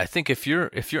 Yeah, I think if you're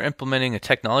implementing a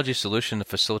technology solution to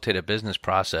facilitate a business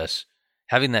process,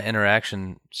 having that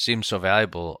interaction seems so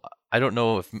valuable. I don't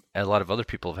know if a lot of other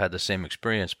people have had the same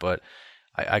experience, but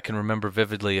I can remember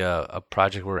vividly a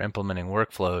project where we're implementing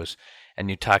workflows, and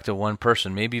you talk to one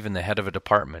person, maybe even the head of a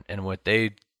department, and what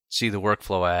they see the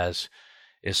workflow as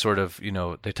is sort of,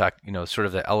 they talk, sort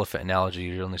of the elephant analogy.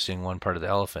 You're only seeing one part of the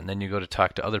elephant. And then you go to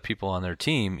talk to other people on their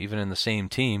team, even in the same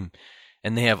team,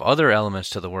 and they have other elements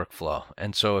to the workflow.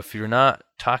 And so if you're not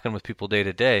talking with people day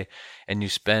to day and you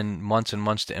spend months and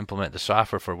months to implement the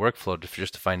software for workflow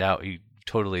just to find out you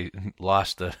totally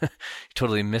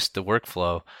totally missed the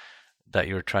workflow that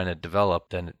you were trying to develop,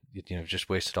 then just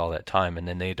wasted all that time, and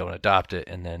then they don't adopt it,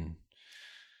 and then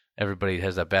everybody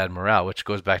has that bad morale, which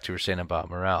goes back to what you were saying about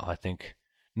morale. I think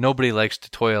nobody likes to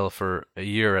toil for a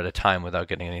year at a time without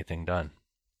getting anything done.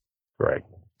 Right.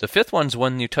 The fifth one's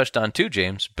one you touched on too,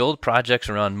 James. Build projects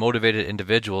around motivated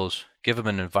individuals, give them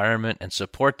an environment and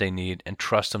support they need, and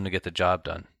trust them to get the job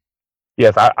done.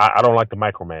 Yes, I don't like to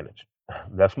micromanage.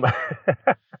 That's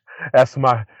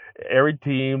my every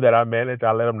team that I manage,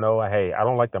 I let them know, hey, I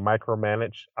don't like to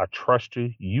micromanage. I trust you.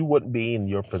 You wouldn't be in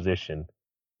your position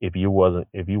if you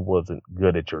wasn't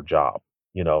good at your job.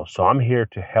 So I'm here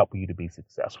to help you to be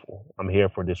successful. I'm here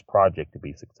for this project to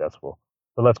be successful.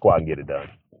 So let's go out and get it done.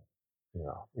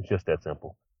 It's just that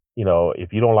simple.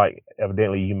 If you don't like,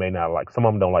 evidently you may not like, some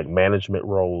of them don't like management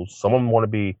roles. Some of them want to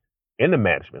be in the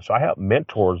management. So I help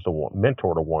mentor the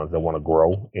ones that want to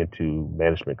grow into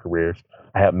management careers.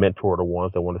 I have mentor the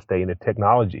ones that want to stay in the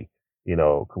technology,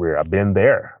 career. I've been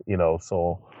there,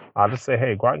 so I'll just say,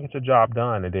 hey, go out and get your job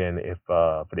done. And then if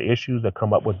for the issues that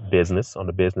come up with business on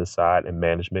the business side and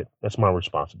management, that's my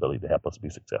responsibility to help us be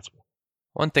successful.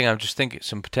 One thing I'm just thinking,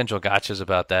 some potential gotchas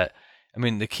about that. I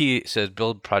mean, the key says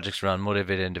build projects around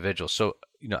motivated individuals. So,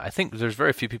 I think there's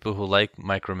very few people who like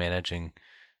micromanaging,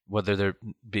 whether they're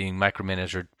being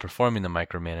micromanaged or performing the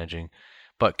micromanaging.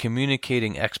 But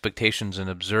communicating expectations and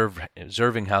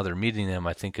observing how they're meeting them,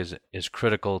 I think, is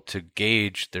critical to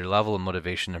gauge their level of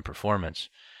motivation and performance.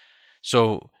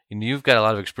 So you've got a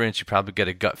lot of experience. You probably get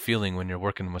a gut feeling when you're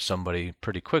working with somebody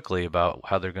pretty quickly about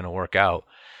how they're going to work out.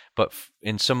 But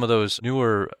in some of those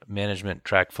newer management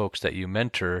track folks that you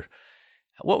mentor,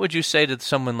 what would you say to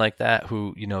someone like that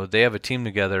who, they have a team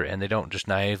together and they don't just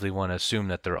naively want to assume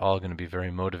that they're all going to be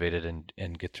very motivated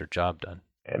and get their job done?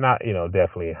 And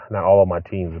definitely not all of my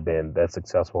teams have been that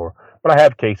successful, but I've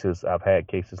had cases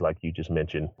like you just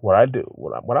mentioned. What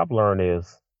I've learned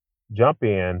is jump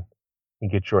in,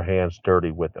 and get your hands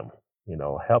dirty with them.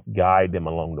 Help guide them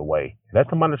along the way. Let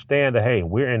them understand that, hey,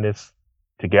 we're in this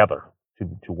together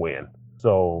to win.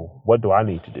 So what do I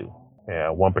need to do?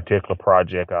 One particular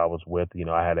project I was with,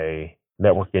 I had a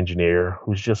network engineer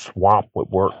who's just swamped with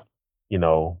work,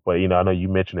 but, I know you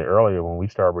mentioned it earlier when we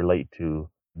started relate to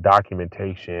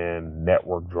documentation,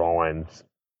 network drawings,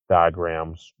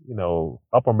 diagrams,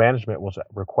 upper management was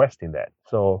requesting that.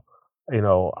 So,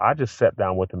 I just sat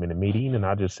down with them in a meeting and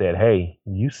I just said, hey,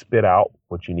 you spit out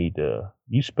what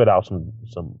you spit out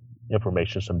some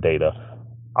information, some data.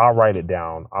 I'll write it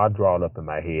down. I'll draw it up in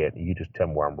my head and you just tell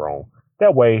me where I'm wrong.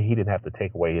 That way he didn't have to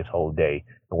take away his whole day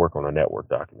and work on a network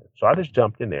document. So I just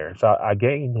jumped in there. So I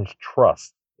gained his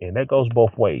trust. And that goes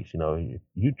both ways.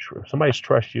 If somebody's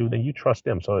trust you, then you trust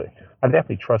them. So I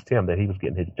definitely trust him that he was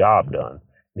getting his job done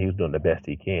and he was doing the best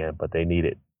he can, but he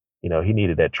needed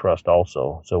that trust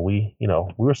also. So we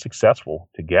were successful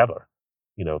together,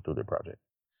 through the project.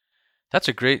 That's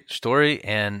a great story.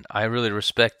 And I really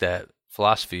respect that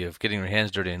philosophy of getting your hands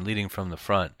dirty and leading from the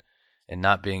front and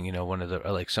not being, one of the,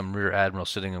 like some rear admiral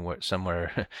sitting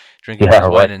somewhere drinking his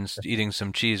wine and eating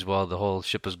some cheese while the whole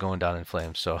ship is going down in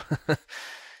flames. So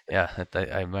yeah, I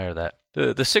admire that.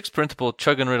 The sixth principle,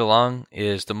 chugging right along,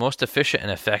 is the most efficient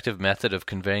and effective method of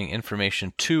conveying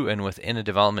information to and within a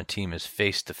development team is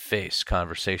face-to-face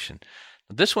conversation.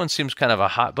 This one seems kind of a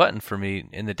hot button for me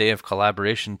in the day of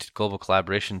collaboration, global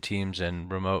collaboration teams and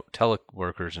remote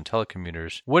teleworkers and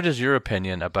telecommuters. What is your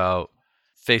opinion about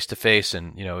face-to-face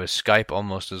and, is Skype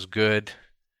almost as good?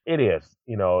 It is,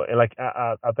 and like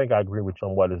I think I agree with you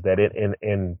on what is that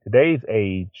in today's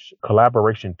age,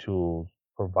 collaboration tools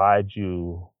provide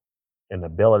you an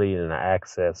ability and an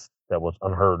access that was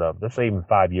unheard of. Let's say even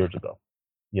 5 years ago.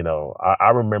 I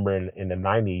remember in the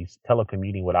 90s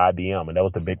telecommuting with IBM, and that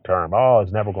was the big term. Oh,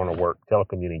 it's never going to work.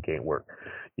 Telecommuting can't work.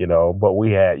 But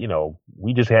we had,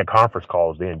 we just had conference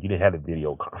calls then. You didn't have the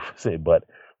video conferencing. But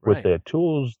with the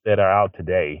tools that are out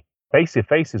today, face to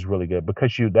face is really good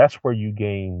because that's where you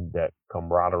gain that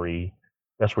camaraderie.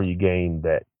 That's where you gain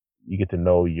that you get to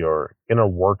know your inner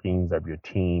workings of your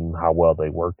team, how well they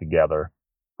work together,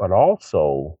 but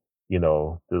also,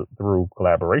 through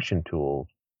collaboration tools.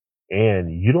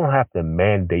 And you don't have to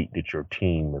mandate that your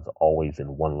team is always in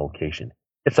one location.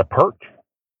 It's a perk,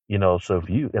 so if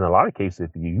you, in a lot of cases,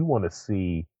 if you want to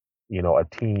see, a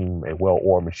team, a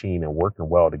well-oiled machine and working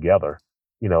well together,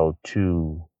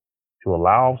 to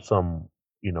allow some,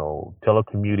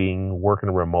 telecommuting,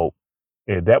 working remote,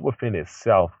 and that within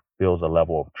itself builds a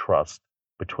level of trust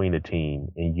between the team,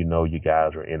 and you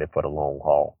guys are in it for the long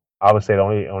haul. I would say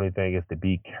the only thing is to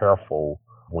be careful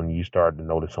when you start to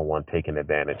notice someone taking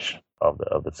advantage of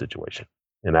the situation,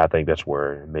 and I think that's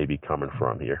where it may be coming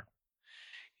from here.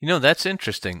 That's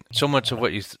interesting. So much of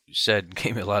what you said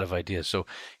gave me a lot of ideas. So,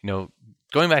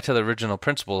 going back to the original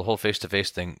principle, the whole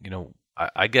face-to-face thing,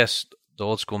 I guess the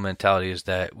old school mentality is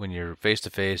that when you're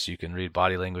face-to-face, you can read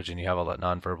body language and you have all that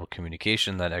nonverbal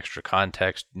communication, that extra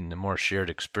context, and the more shared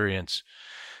experience.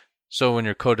 So when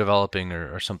you're co-developing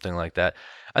or something like that,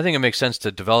 I think it makes sense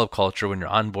to develop culture when you're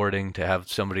onboarding, to have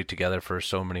somebody together for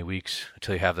so many weeks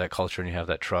until you have that culture and you have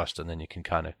that trust, and then you can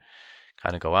kind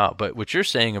of go out. But what you're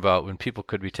saying about when people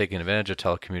could be taking advantage of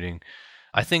telecommuting,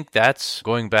 I think that's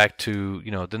going back to,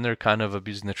 then they're kind of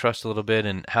abusing the trust a little bit.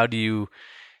 And how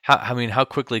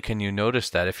quickly can you notice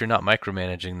that if you're not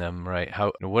micromanaging them, right?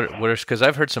 Because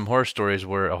I've heard some horror stories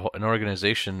where an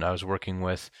organization I was working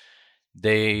with,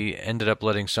 they ended up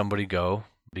letting somebody go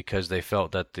because they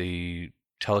felt that the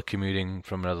telecommuting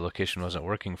from another location wasn't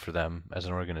working for them as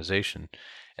an organization.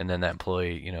 And then that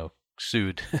employee,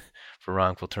 sued for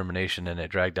wrongful termination, and it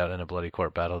dragged out in a bloody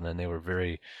court battle. And then they were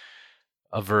very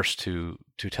averse to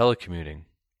telecommuting.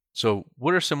 So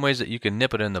what are some ways that you can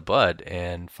nip it in the bud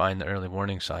and find the early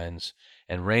warning signs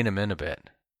and rein them in a bit?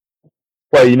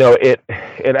 Well,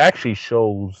 it actually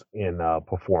shows in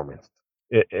performance.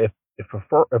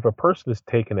 If a person is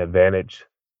taking advantage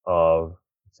of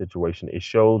the situation, it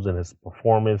shows in his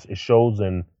performance. It shows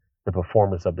in the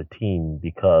performance of the team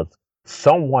because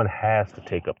someone has to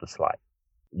take up the slack.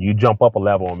 You jump up a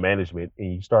level in management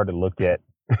and you start to look at,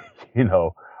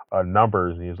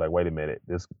 numbers, and you're like, wait a minute,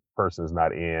 this person is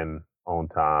not in on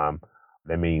time.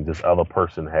 That means this other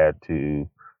person had to,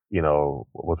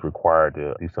 was required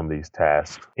to do some of these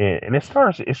tasks, and it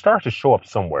starts to show up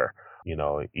somewhere.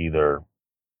 Either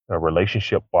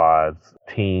relationship wise,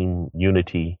 team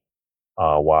unity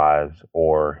wise,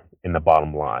 or in the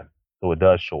bottom line. So it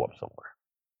does show up somewhere.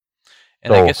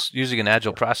 And I guess using an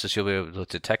agile process, you'll be able to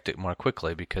detect it more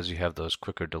quickly because you have those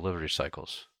quicker delivery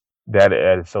cycles. That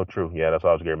is so true. Yeah, that's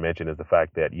what I was going to mention is the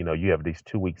fact that, you have these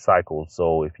 2-week cycles.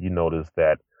 So if you notice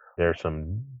that there's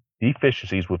some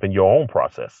deficiencies within your own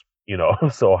process.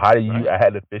 So how do you Right.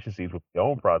 add efficiencies with your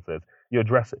own process? You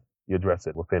address it. You address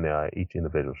it within each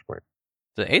individual sprint.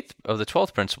 The eighth of the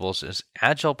 12th principles is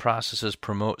agile processes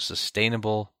promote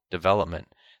sustainable development.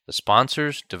 The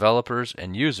sponsors, developers,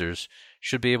 and users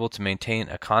should be able to maintain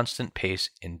a constant pace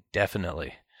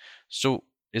indefinitely. So,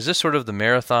 is this sort of the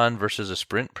marathon versus a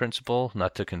sprint principle?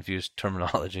 Not to confuse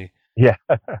terminology. Yeah,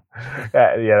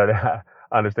 yeah.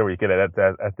 I understand where you get at.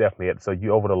 That's definitely it. So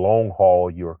you over the long haul,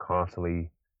 you're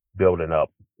constantly building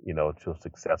up, to a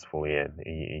successful end.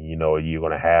 And you're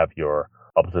going to have your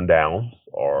ups and downs,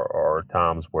 or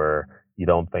times where you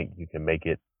don't think you can make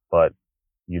it, but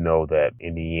you know that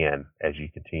in the end, as you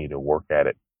continue to work at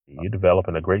it, you're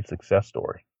developing a great success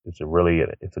story. It's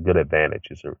a good advantage.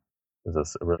 It's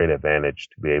a great advantage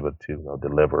to be able to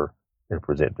deliver and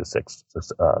present the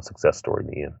success story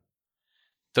in the end.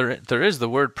 There is the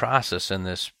word process in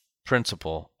this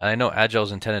principle. And I know agile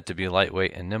is intended to be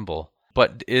lightweight and nimble,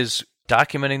 but is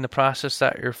documenting the process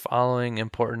that you're following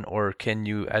important, or can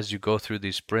you, as you go through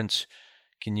these sprints,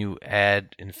 can you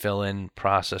add and fill in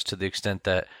process to the extent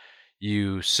that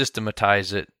you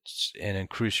systematize it and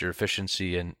increase your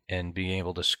efficiency and being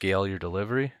able to scale your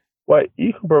delivery? Well,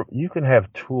 you can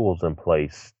have tools in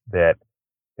place that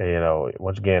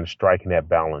once again striking that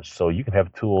balance. So you can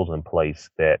have tools in place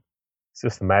that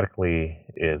systematically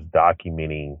is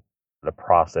documenting the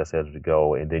process as we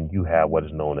go, and then you have what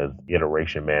is known as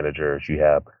iteration managers. You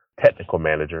have technical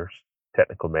managers.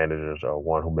 Technical managers are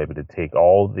one who maybe to take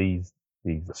all these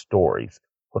stories,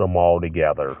 put them all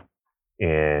together,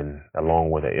 and along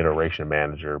with an iteration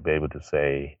manager, be able to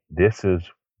say this is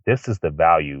the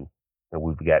value that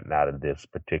we've gotten out of this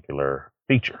particular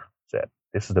feature set.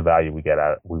 This is the value we've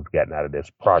gotten out of this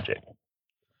project.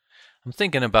 I'm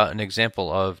thinking about an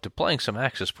example of deploying some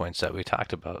access points that we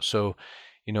talked about. So,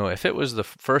 if it was the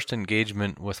first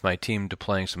engagement with my team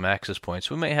deploying some access points,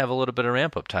 we may have a little bit of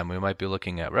ramp up time. We might be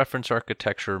looking at reference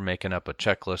architecture, making up a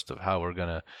checklist of how we're going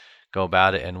to go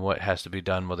about it and what has to be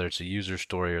done, whether it's a user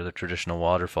story or the traditional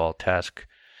waterfall task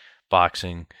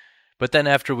boxing. But then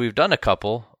after we've done a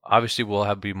couple, obviously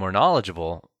we'll be more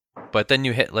knowledgeable. But then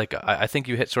you hit I think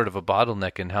you hit sort of a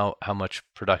bottleneck in how much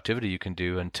productivity you can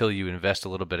do until you invest a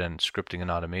little bit in scripting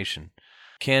and automation.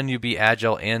 Can you be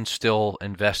agile and still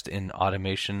invest in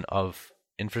automation of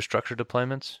infrastructure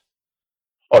deployments?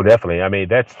 Oh, definitely. I mean,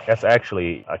 that's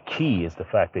actually a key, is the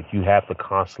fact that you have to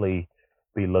constantly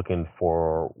be looking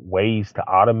for ways to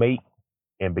automate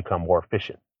and become more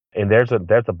efficient. And there's a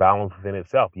balance within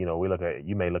itself. You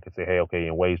may look and say, hey, okay,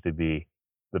 in ways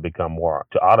to become more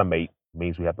to automate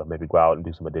means we have to maybe go out and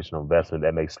do some additional investment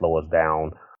that may slow us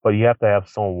down. But you have to have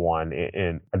someone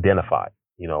in identified,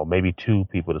 maybe two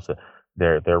people to say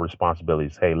their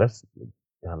responsibilities. Hey, let's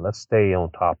stay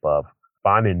on top of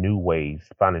finding new ways,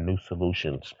 finding new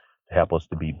solutions to help us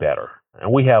to be better.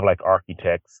 And we have like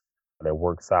architects that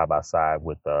work side by side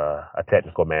with a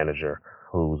technical manager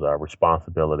whose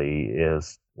responsibility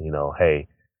is, hey,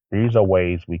 these are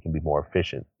ways we can be more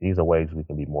efficient. These are ways we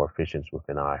can be more efficient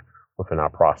within our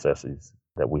processes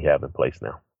that we have in place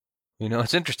now.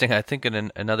 It's interesting. I think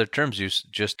in other terms, you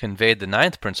just conveyed the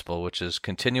ninth principle, which is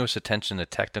continuous attention to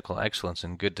technical excellence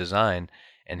and good design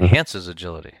enhances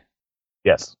agility.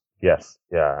 Yes, yes,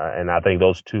 yeah. And I think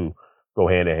those two go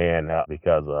hand in hand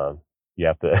because you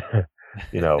have to,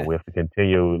 we have to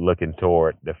continue looking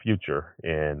toward the future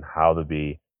and how to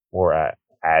be more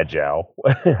agile,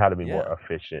 how to be more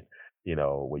efficient,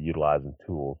 with utilizing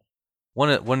tools.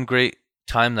 One great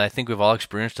time that I think we've all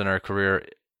experienced in our career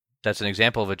that's an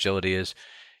example of agility is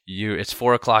it's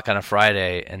 4:00 on a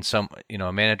Friday and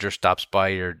a manager stops by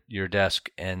your desk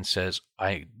and says,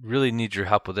 I really need your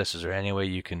help with this. Is there any way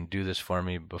you can do this for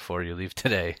me before you leave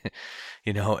today?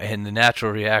 And the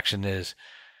natural reaction is,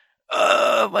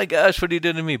 oh my gosh, what are you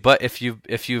doing to me? But if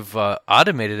you've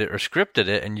automated it or scripted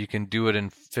it and you can do it in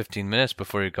 15 minutes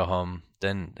before you go home,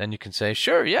 then you can say,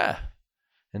 sure, yeah,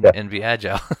 and be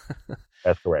agile.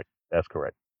 That's correct. That's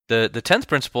correct. The 10th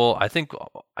principle, I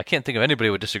can't think of anybody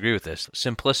who would disagree with this.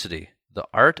 Simplicity, the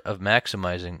art of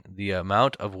maximizing the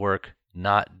amount of work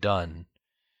not done,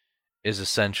 is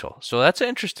essential. So that's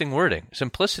interesting wording.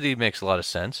 Simplicity makes a lot of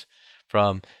sense,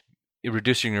 from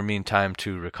reducing your mean time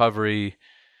to recovery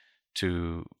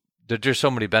to there's so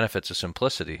many benefits of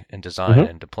simplicity in design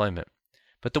and deployment.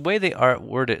 But the way they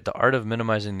word it, the art of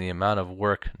minimizing the amount of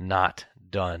work not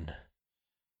done.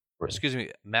 Excuse me,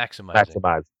 maximizing.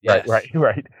 Maximize. Yes.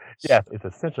 Right. Yeah, it's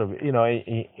essential.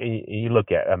 You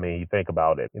look at, you think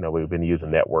about it. We've been using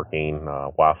networking,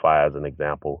 Wi-Fi as an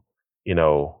example.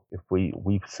 If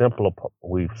we've simplified,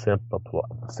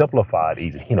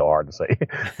 easy, hard to say,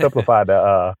 simplified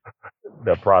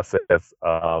the process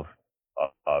of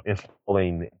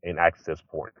installing an access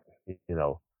point. You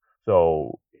know,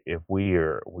 so we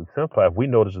simplify, if we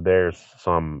notice there's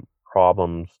some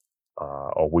problems,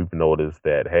 or we've noticed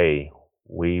that, hey,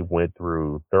 we went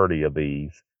through 30 of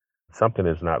these, something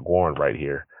is not going right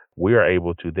here. We are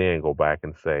able to then go back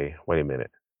and say, wait a minute,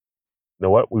 you know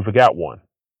what? We forgot one.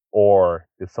 Or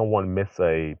did someone miss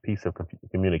a piece of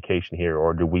communication here?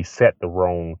 Or did we set the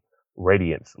wrong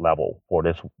radiance level for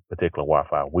this particular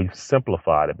Wi-Fi? We've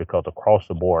simplified it because across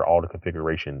the board, all the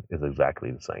configuration is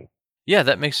exactly the same. Yeah,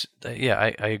 that makes,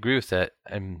 yeah, I agree with that.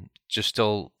 I'm just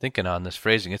still thinking on this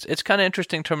phrasing. It's kind of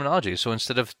interesting terminology. So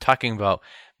instead of talking about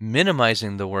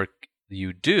minimizing the work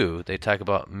you do, they talk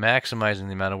about maximizing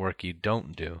the amount of work you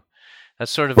don't do.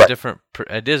 That's sort of a different,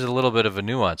 it is a little bit of a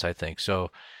nuance, I think.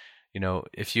 So,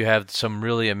 if you have some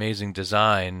really amazing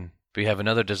design, but you have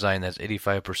another design that's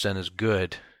 85% as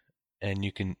good, and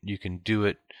you can do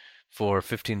it for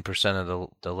 15%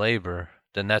 of the labor,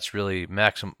 then that's really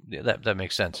that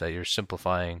makes sense, that you're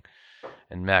simplifying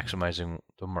and maximizing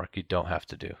the work you don't have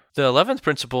to do. The 11th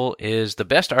principle is the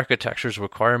best architecture's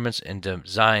requirements and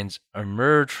designs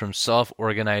emerge from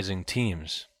self-organizing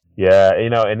teams. Yeah,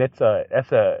 and that's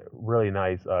a really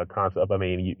nice concept. I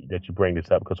mean, that you bring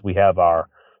this up, because we have our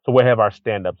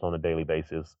stand-ups on a daily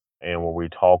basis, and when we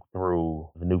talk through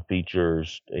the new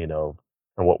features, and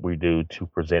what we do to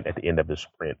present at the end of the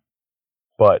sprint.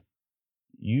 But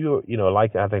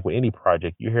like I think with any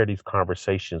project, you hear these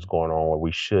conversations going on where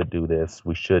we should do this,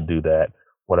 we should do that.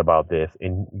 What about this?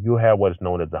 And you have what is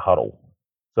known as the huddle.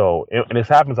 So, and this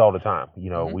happens all the time.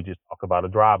 We just talk about a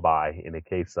drive-by in the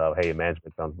case of, hey,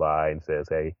 management comes by and says,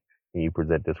 hey, can you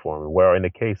present this for me? Well, in the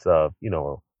case of,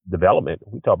 development,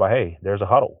 we talk about, hey, there's a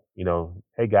huddle.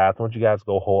 Hey, guys, why don't you guys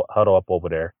go huddle up over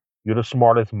there? You're the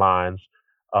smartest minds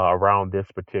around this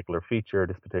particular feature,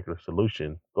 this particular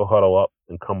solution. Go huddle up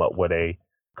and come up with a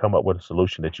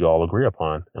solution that you all agree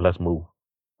upon, and let's move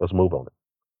on it.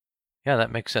 Yeah,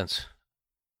 that makes sense.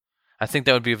 I think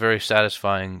that would be very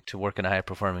satisfying to work in a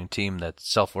high-performing team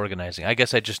that's self-organizing. I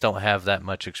guess I just don't have that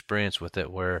much experience with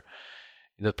it, where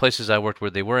the places I worked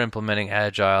where they were implementing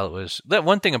Agile, that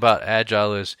one thing about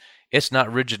Agile is it's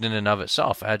not rigid in and of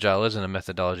itself. Agile isn't a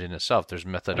methodology in itself. There's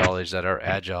methodologies that are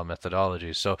Agile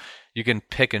methodologies. So you can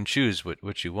pick and choose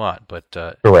what you want. But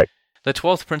correct. The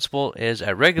 12th principle is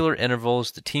at regular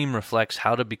intervals, the team reflects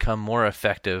how to become more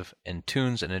effective and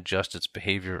tunes and adjusts its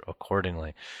behavior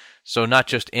accordingly. So not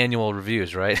just annual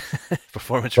reviews, right?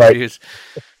 Performance reviews.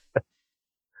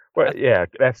 Well, yeah,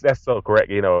 that's so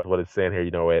correct. What it's saying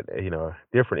here. At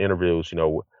different interviews,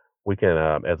 we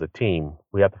can as a team,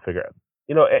 we have to figure out.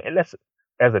 And that's,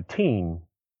 as a team,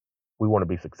 we want to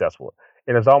be successful.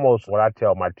 And it's almost what I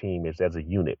tell my team is, as a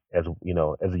unit, as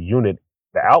a unit,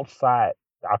 the outside,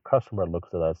 our customer looks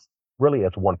at us really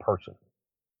as one person,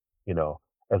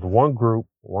 as one group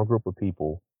of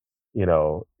people,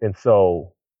 and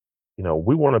so,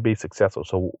 we want to be successful.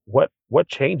 So what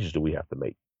changes do we have to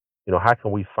make? How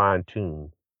can we fine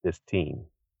tune this team?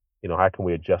 How can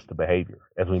we adjust the behavior?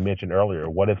 As we mentioned earlier,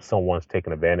 what if someone's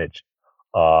taking advantage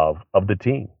of the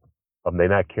team? They're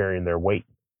not carrying their weight.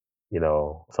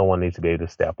 Someone needs to be able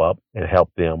to step up and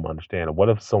help them understand. What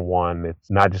if someone is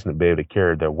not just to be able to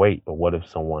carry their weight, but what if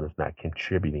someone is not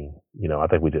contributing? I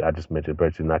think I just mentioned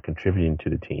basically not contributing to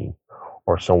the team,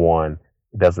 or someone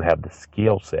doesn't have the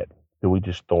skill set. Do we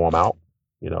just throw them out?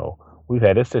 We've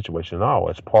had this situation.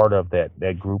 As part of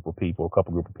that group of people, a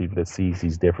couple group of people that sees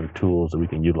these different tools that we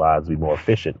can utilize to be more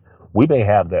efficient. We may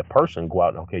have that person go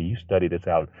out and, okay, you study this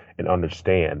out and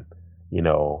understand,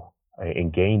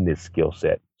 and gain this skill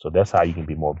set. So that's how you can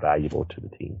be more valuable to the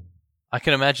team. I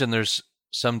can imagine there's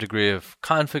some degree of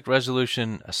conflict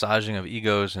resolution, assuaging of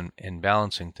egos, and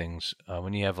balancing things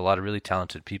when you have a lot of really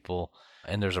talented people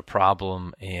and there's a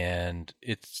problem and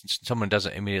someone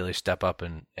doesn't immediately step up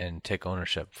and take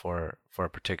ownership for a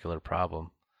particular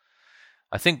problem.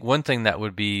 I think one thing that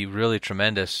would be really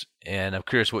tremendous, and I'm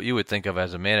curious what you would think of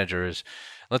as a manager, is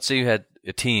let's say you had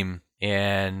a team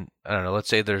and, I don't know, let's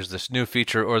say there's this new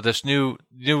feature or this new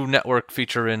network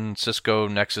feature in Cisco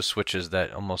Nexus switches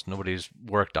that almost nobody's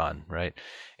worked on, right?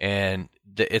 And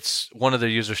it's one of the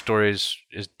user stories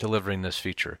is delivering this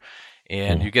feature.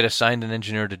 And you get assigned an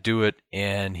engineer to do it,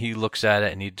 and he looks at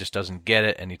it, and he just doesn't get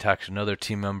it, and he talks to another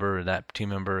team member, and that team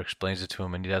member explains it to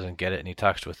him, and he doesn't get it, and he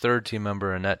talks to a third team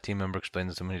member, and that team member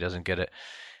explains it to him, and he doesn't get it.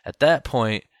 At that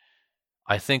point,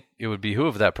 I think it would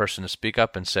behoove that person to speak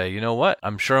up and say, you know what,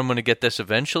 I'm sure I'm going to get this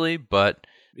eventually, but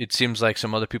it seems like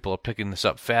some other people are picking this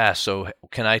up fast. So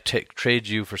can I trade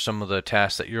you for some of the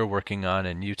tasks that you're working on,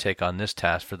 and you take on this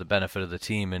task for the benefit of the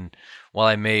team? And while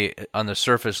I may on the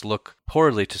surface look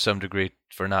poorly to some degree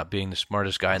for not being the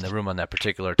smartest guy in the room on that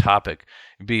particular topic,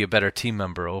 be a better team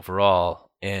member overall.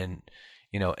 And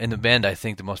in the end, I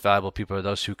think the most valuable people are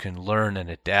those who can learn and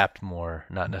adapt more,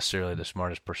 not necessarily the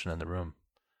smartest person in the room.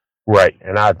 Right,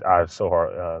 and I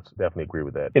definitely agree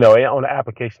with that. On the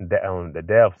application, on the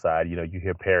dev side, you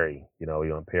hear pairing. You're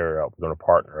going to pair up, we're going to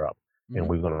partner up, and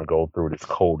we're going to go through this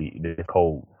code.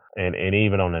 And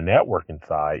even on the networking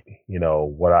side,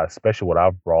 what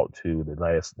I've brought to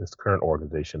this current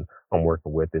organization I'm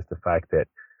working with is the fact that,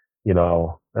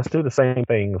 let's do the same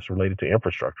things related to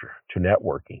infrastructure, to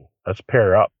networking. Let's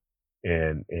pair up,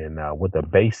 and with a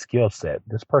base skill set,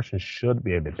 this person should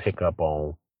be able to pick up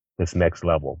on this next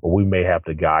level, but we may have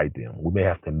to guide them. We may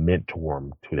have to mentor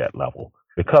them to that level,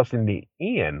 because in the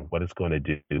end, what it's going to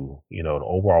do, the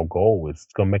overall goal is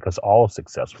it's going to make us all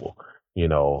successful.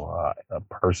 A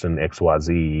person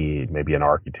XYZ, maybe an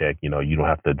architect, you don't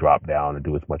have to drop down and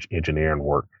do as much engineering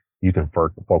work. You can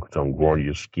focus on growing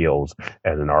your skills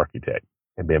as an architect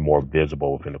and being more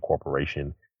visible within the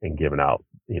corporation and giving out,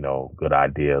 good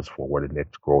ideas for where the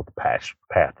next growth path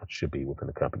should be within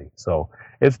the company. So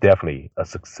it's definitely a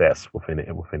success within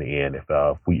the end. If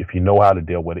you know how to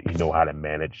deal with it, you know how to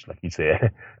manage, like you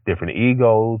said, different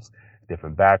egos,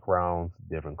 different backgrounds,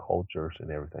 different cultures,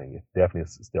 and everything. It's definitely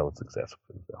still a success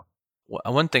for itself.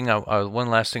 One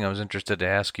last thing I was interested to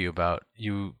ask you about.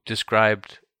 You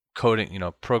described coding,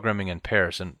 programming in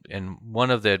pairs, and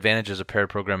one of the advantages of paired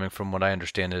programming, from what I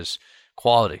understand, is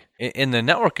quality. In the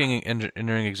networking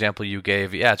engineering example you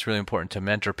gave, it's really important to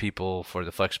mentor people for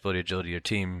the flexibility, agility of your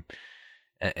team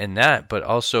and that, but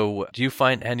also, do you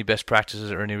find any best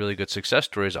practices or any really good success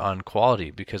stories on quality?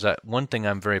 Because one thing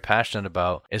I'm very passionate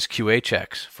about is QA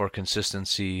checks for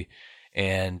consistency,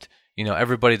 and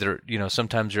everybody that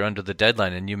sometimes you're under the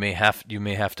deadline and you may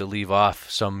have to leave off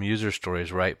some user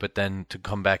stories, right? But then to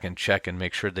come back and check and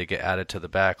make sure they get added to the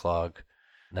backlog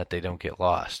and that they don't get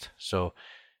lost. So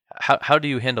how do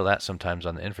you handle that sometimes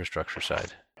on the infrastructure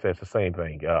side? It's the same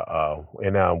thing.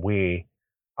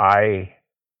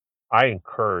 I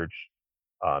encourage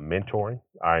mentoring.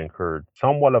 I encourage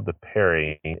somewhat of the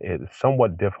pairing. It's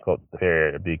somewhat difficult to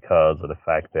pair because of the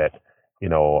fact that,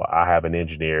 I have an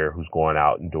engineer who's going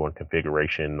out and doing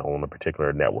configuration on a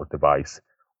particular network device.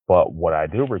 But what I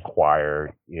do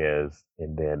require is,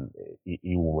 and then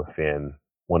even within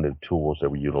one of the tools that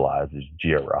we utilize is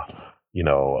Jira.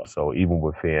 So even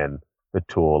within the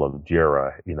tool of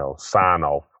Jira,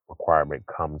 sign-off requirement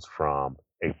comes from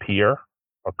a peer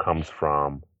or comes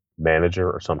from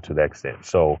manager or something to that extent.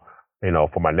 So,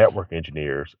 for my network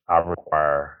engineers, I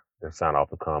require their sign-off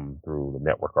to come through the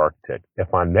network architect.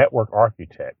 If my network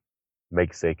architect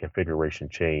makes a configuration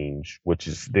change, which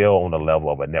is still on the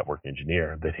level of a network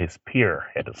engineer, then his peer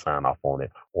had to sign off on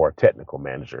it, or a technical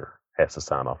manager has to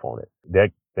sign off on it.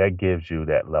 That gives you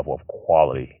that level of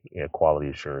quality and quality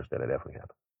assurance that I definitely have.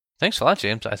 Thanks a lot,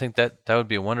 James. I think that would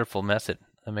be a wonderful method.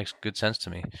 That makes good sense to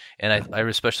me. And I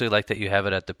especially like that you have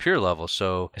it at the peer level.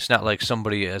 So it's not like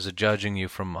somebody is judging you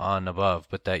from on above,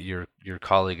 but that your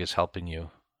colleague is helping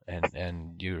you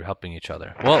and you're helping each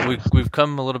other. Well, we've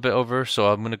come a little bit over,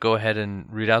 so I'm going to go ahead and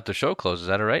read out the show close. Is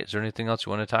that all right? Is there anything else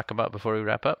you want to talk about before we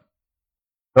wrap up?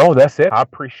 No, that's it. I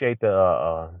appreciate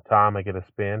the time I get to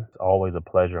spend. It's always a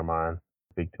pleasure of mine to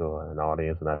speak to an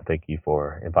audience, and I thank you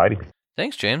for inviting me.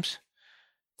 Thanks, James.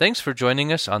 Thanks for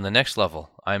joining us on The Next Level.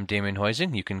 I'm Damien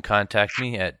Huizing. You can contact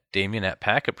me at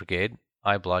Damien@Packet Brigade.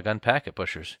 I blog on Packet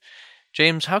Pushers.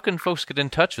 James, how can folks get in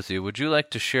touch with you? Would you like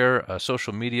to share a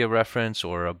social media reference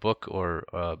or a book or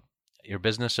your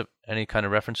business, any kind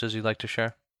of references you'd like to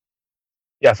share?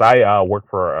 Yes, I work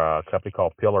for a company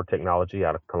called Pillar Technology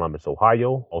out of Columbus,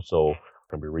 Ohio. Also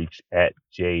can be reached at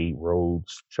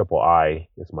JRhodes III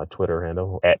is my Twitter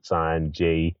handle,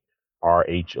 @JRHODESIII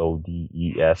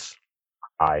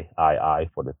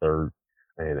for the third.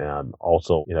 And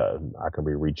also, I can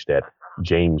be reached at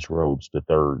JamesRhodes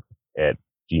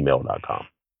III@gmail.com.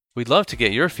 We'd love to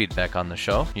get your feedback on the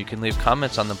show. You can leave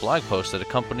comments on the blog post that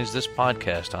accompanies this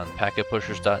podcast on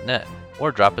packetpushers.net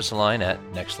or drop us a line at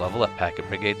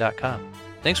nextlevel@packetbrigade.com.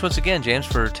 Thanks once again, James,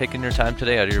 for taking your time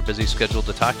today out of your busy schedule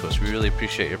to talk to us. We really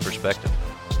appreciate your perspective.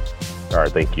 All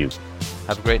right, thank you.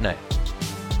 Have a great night.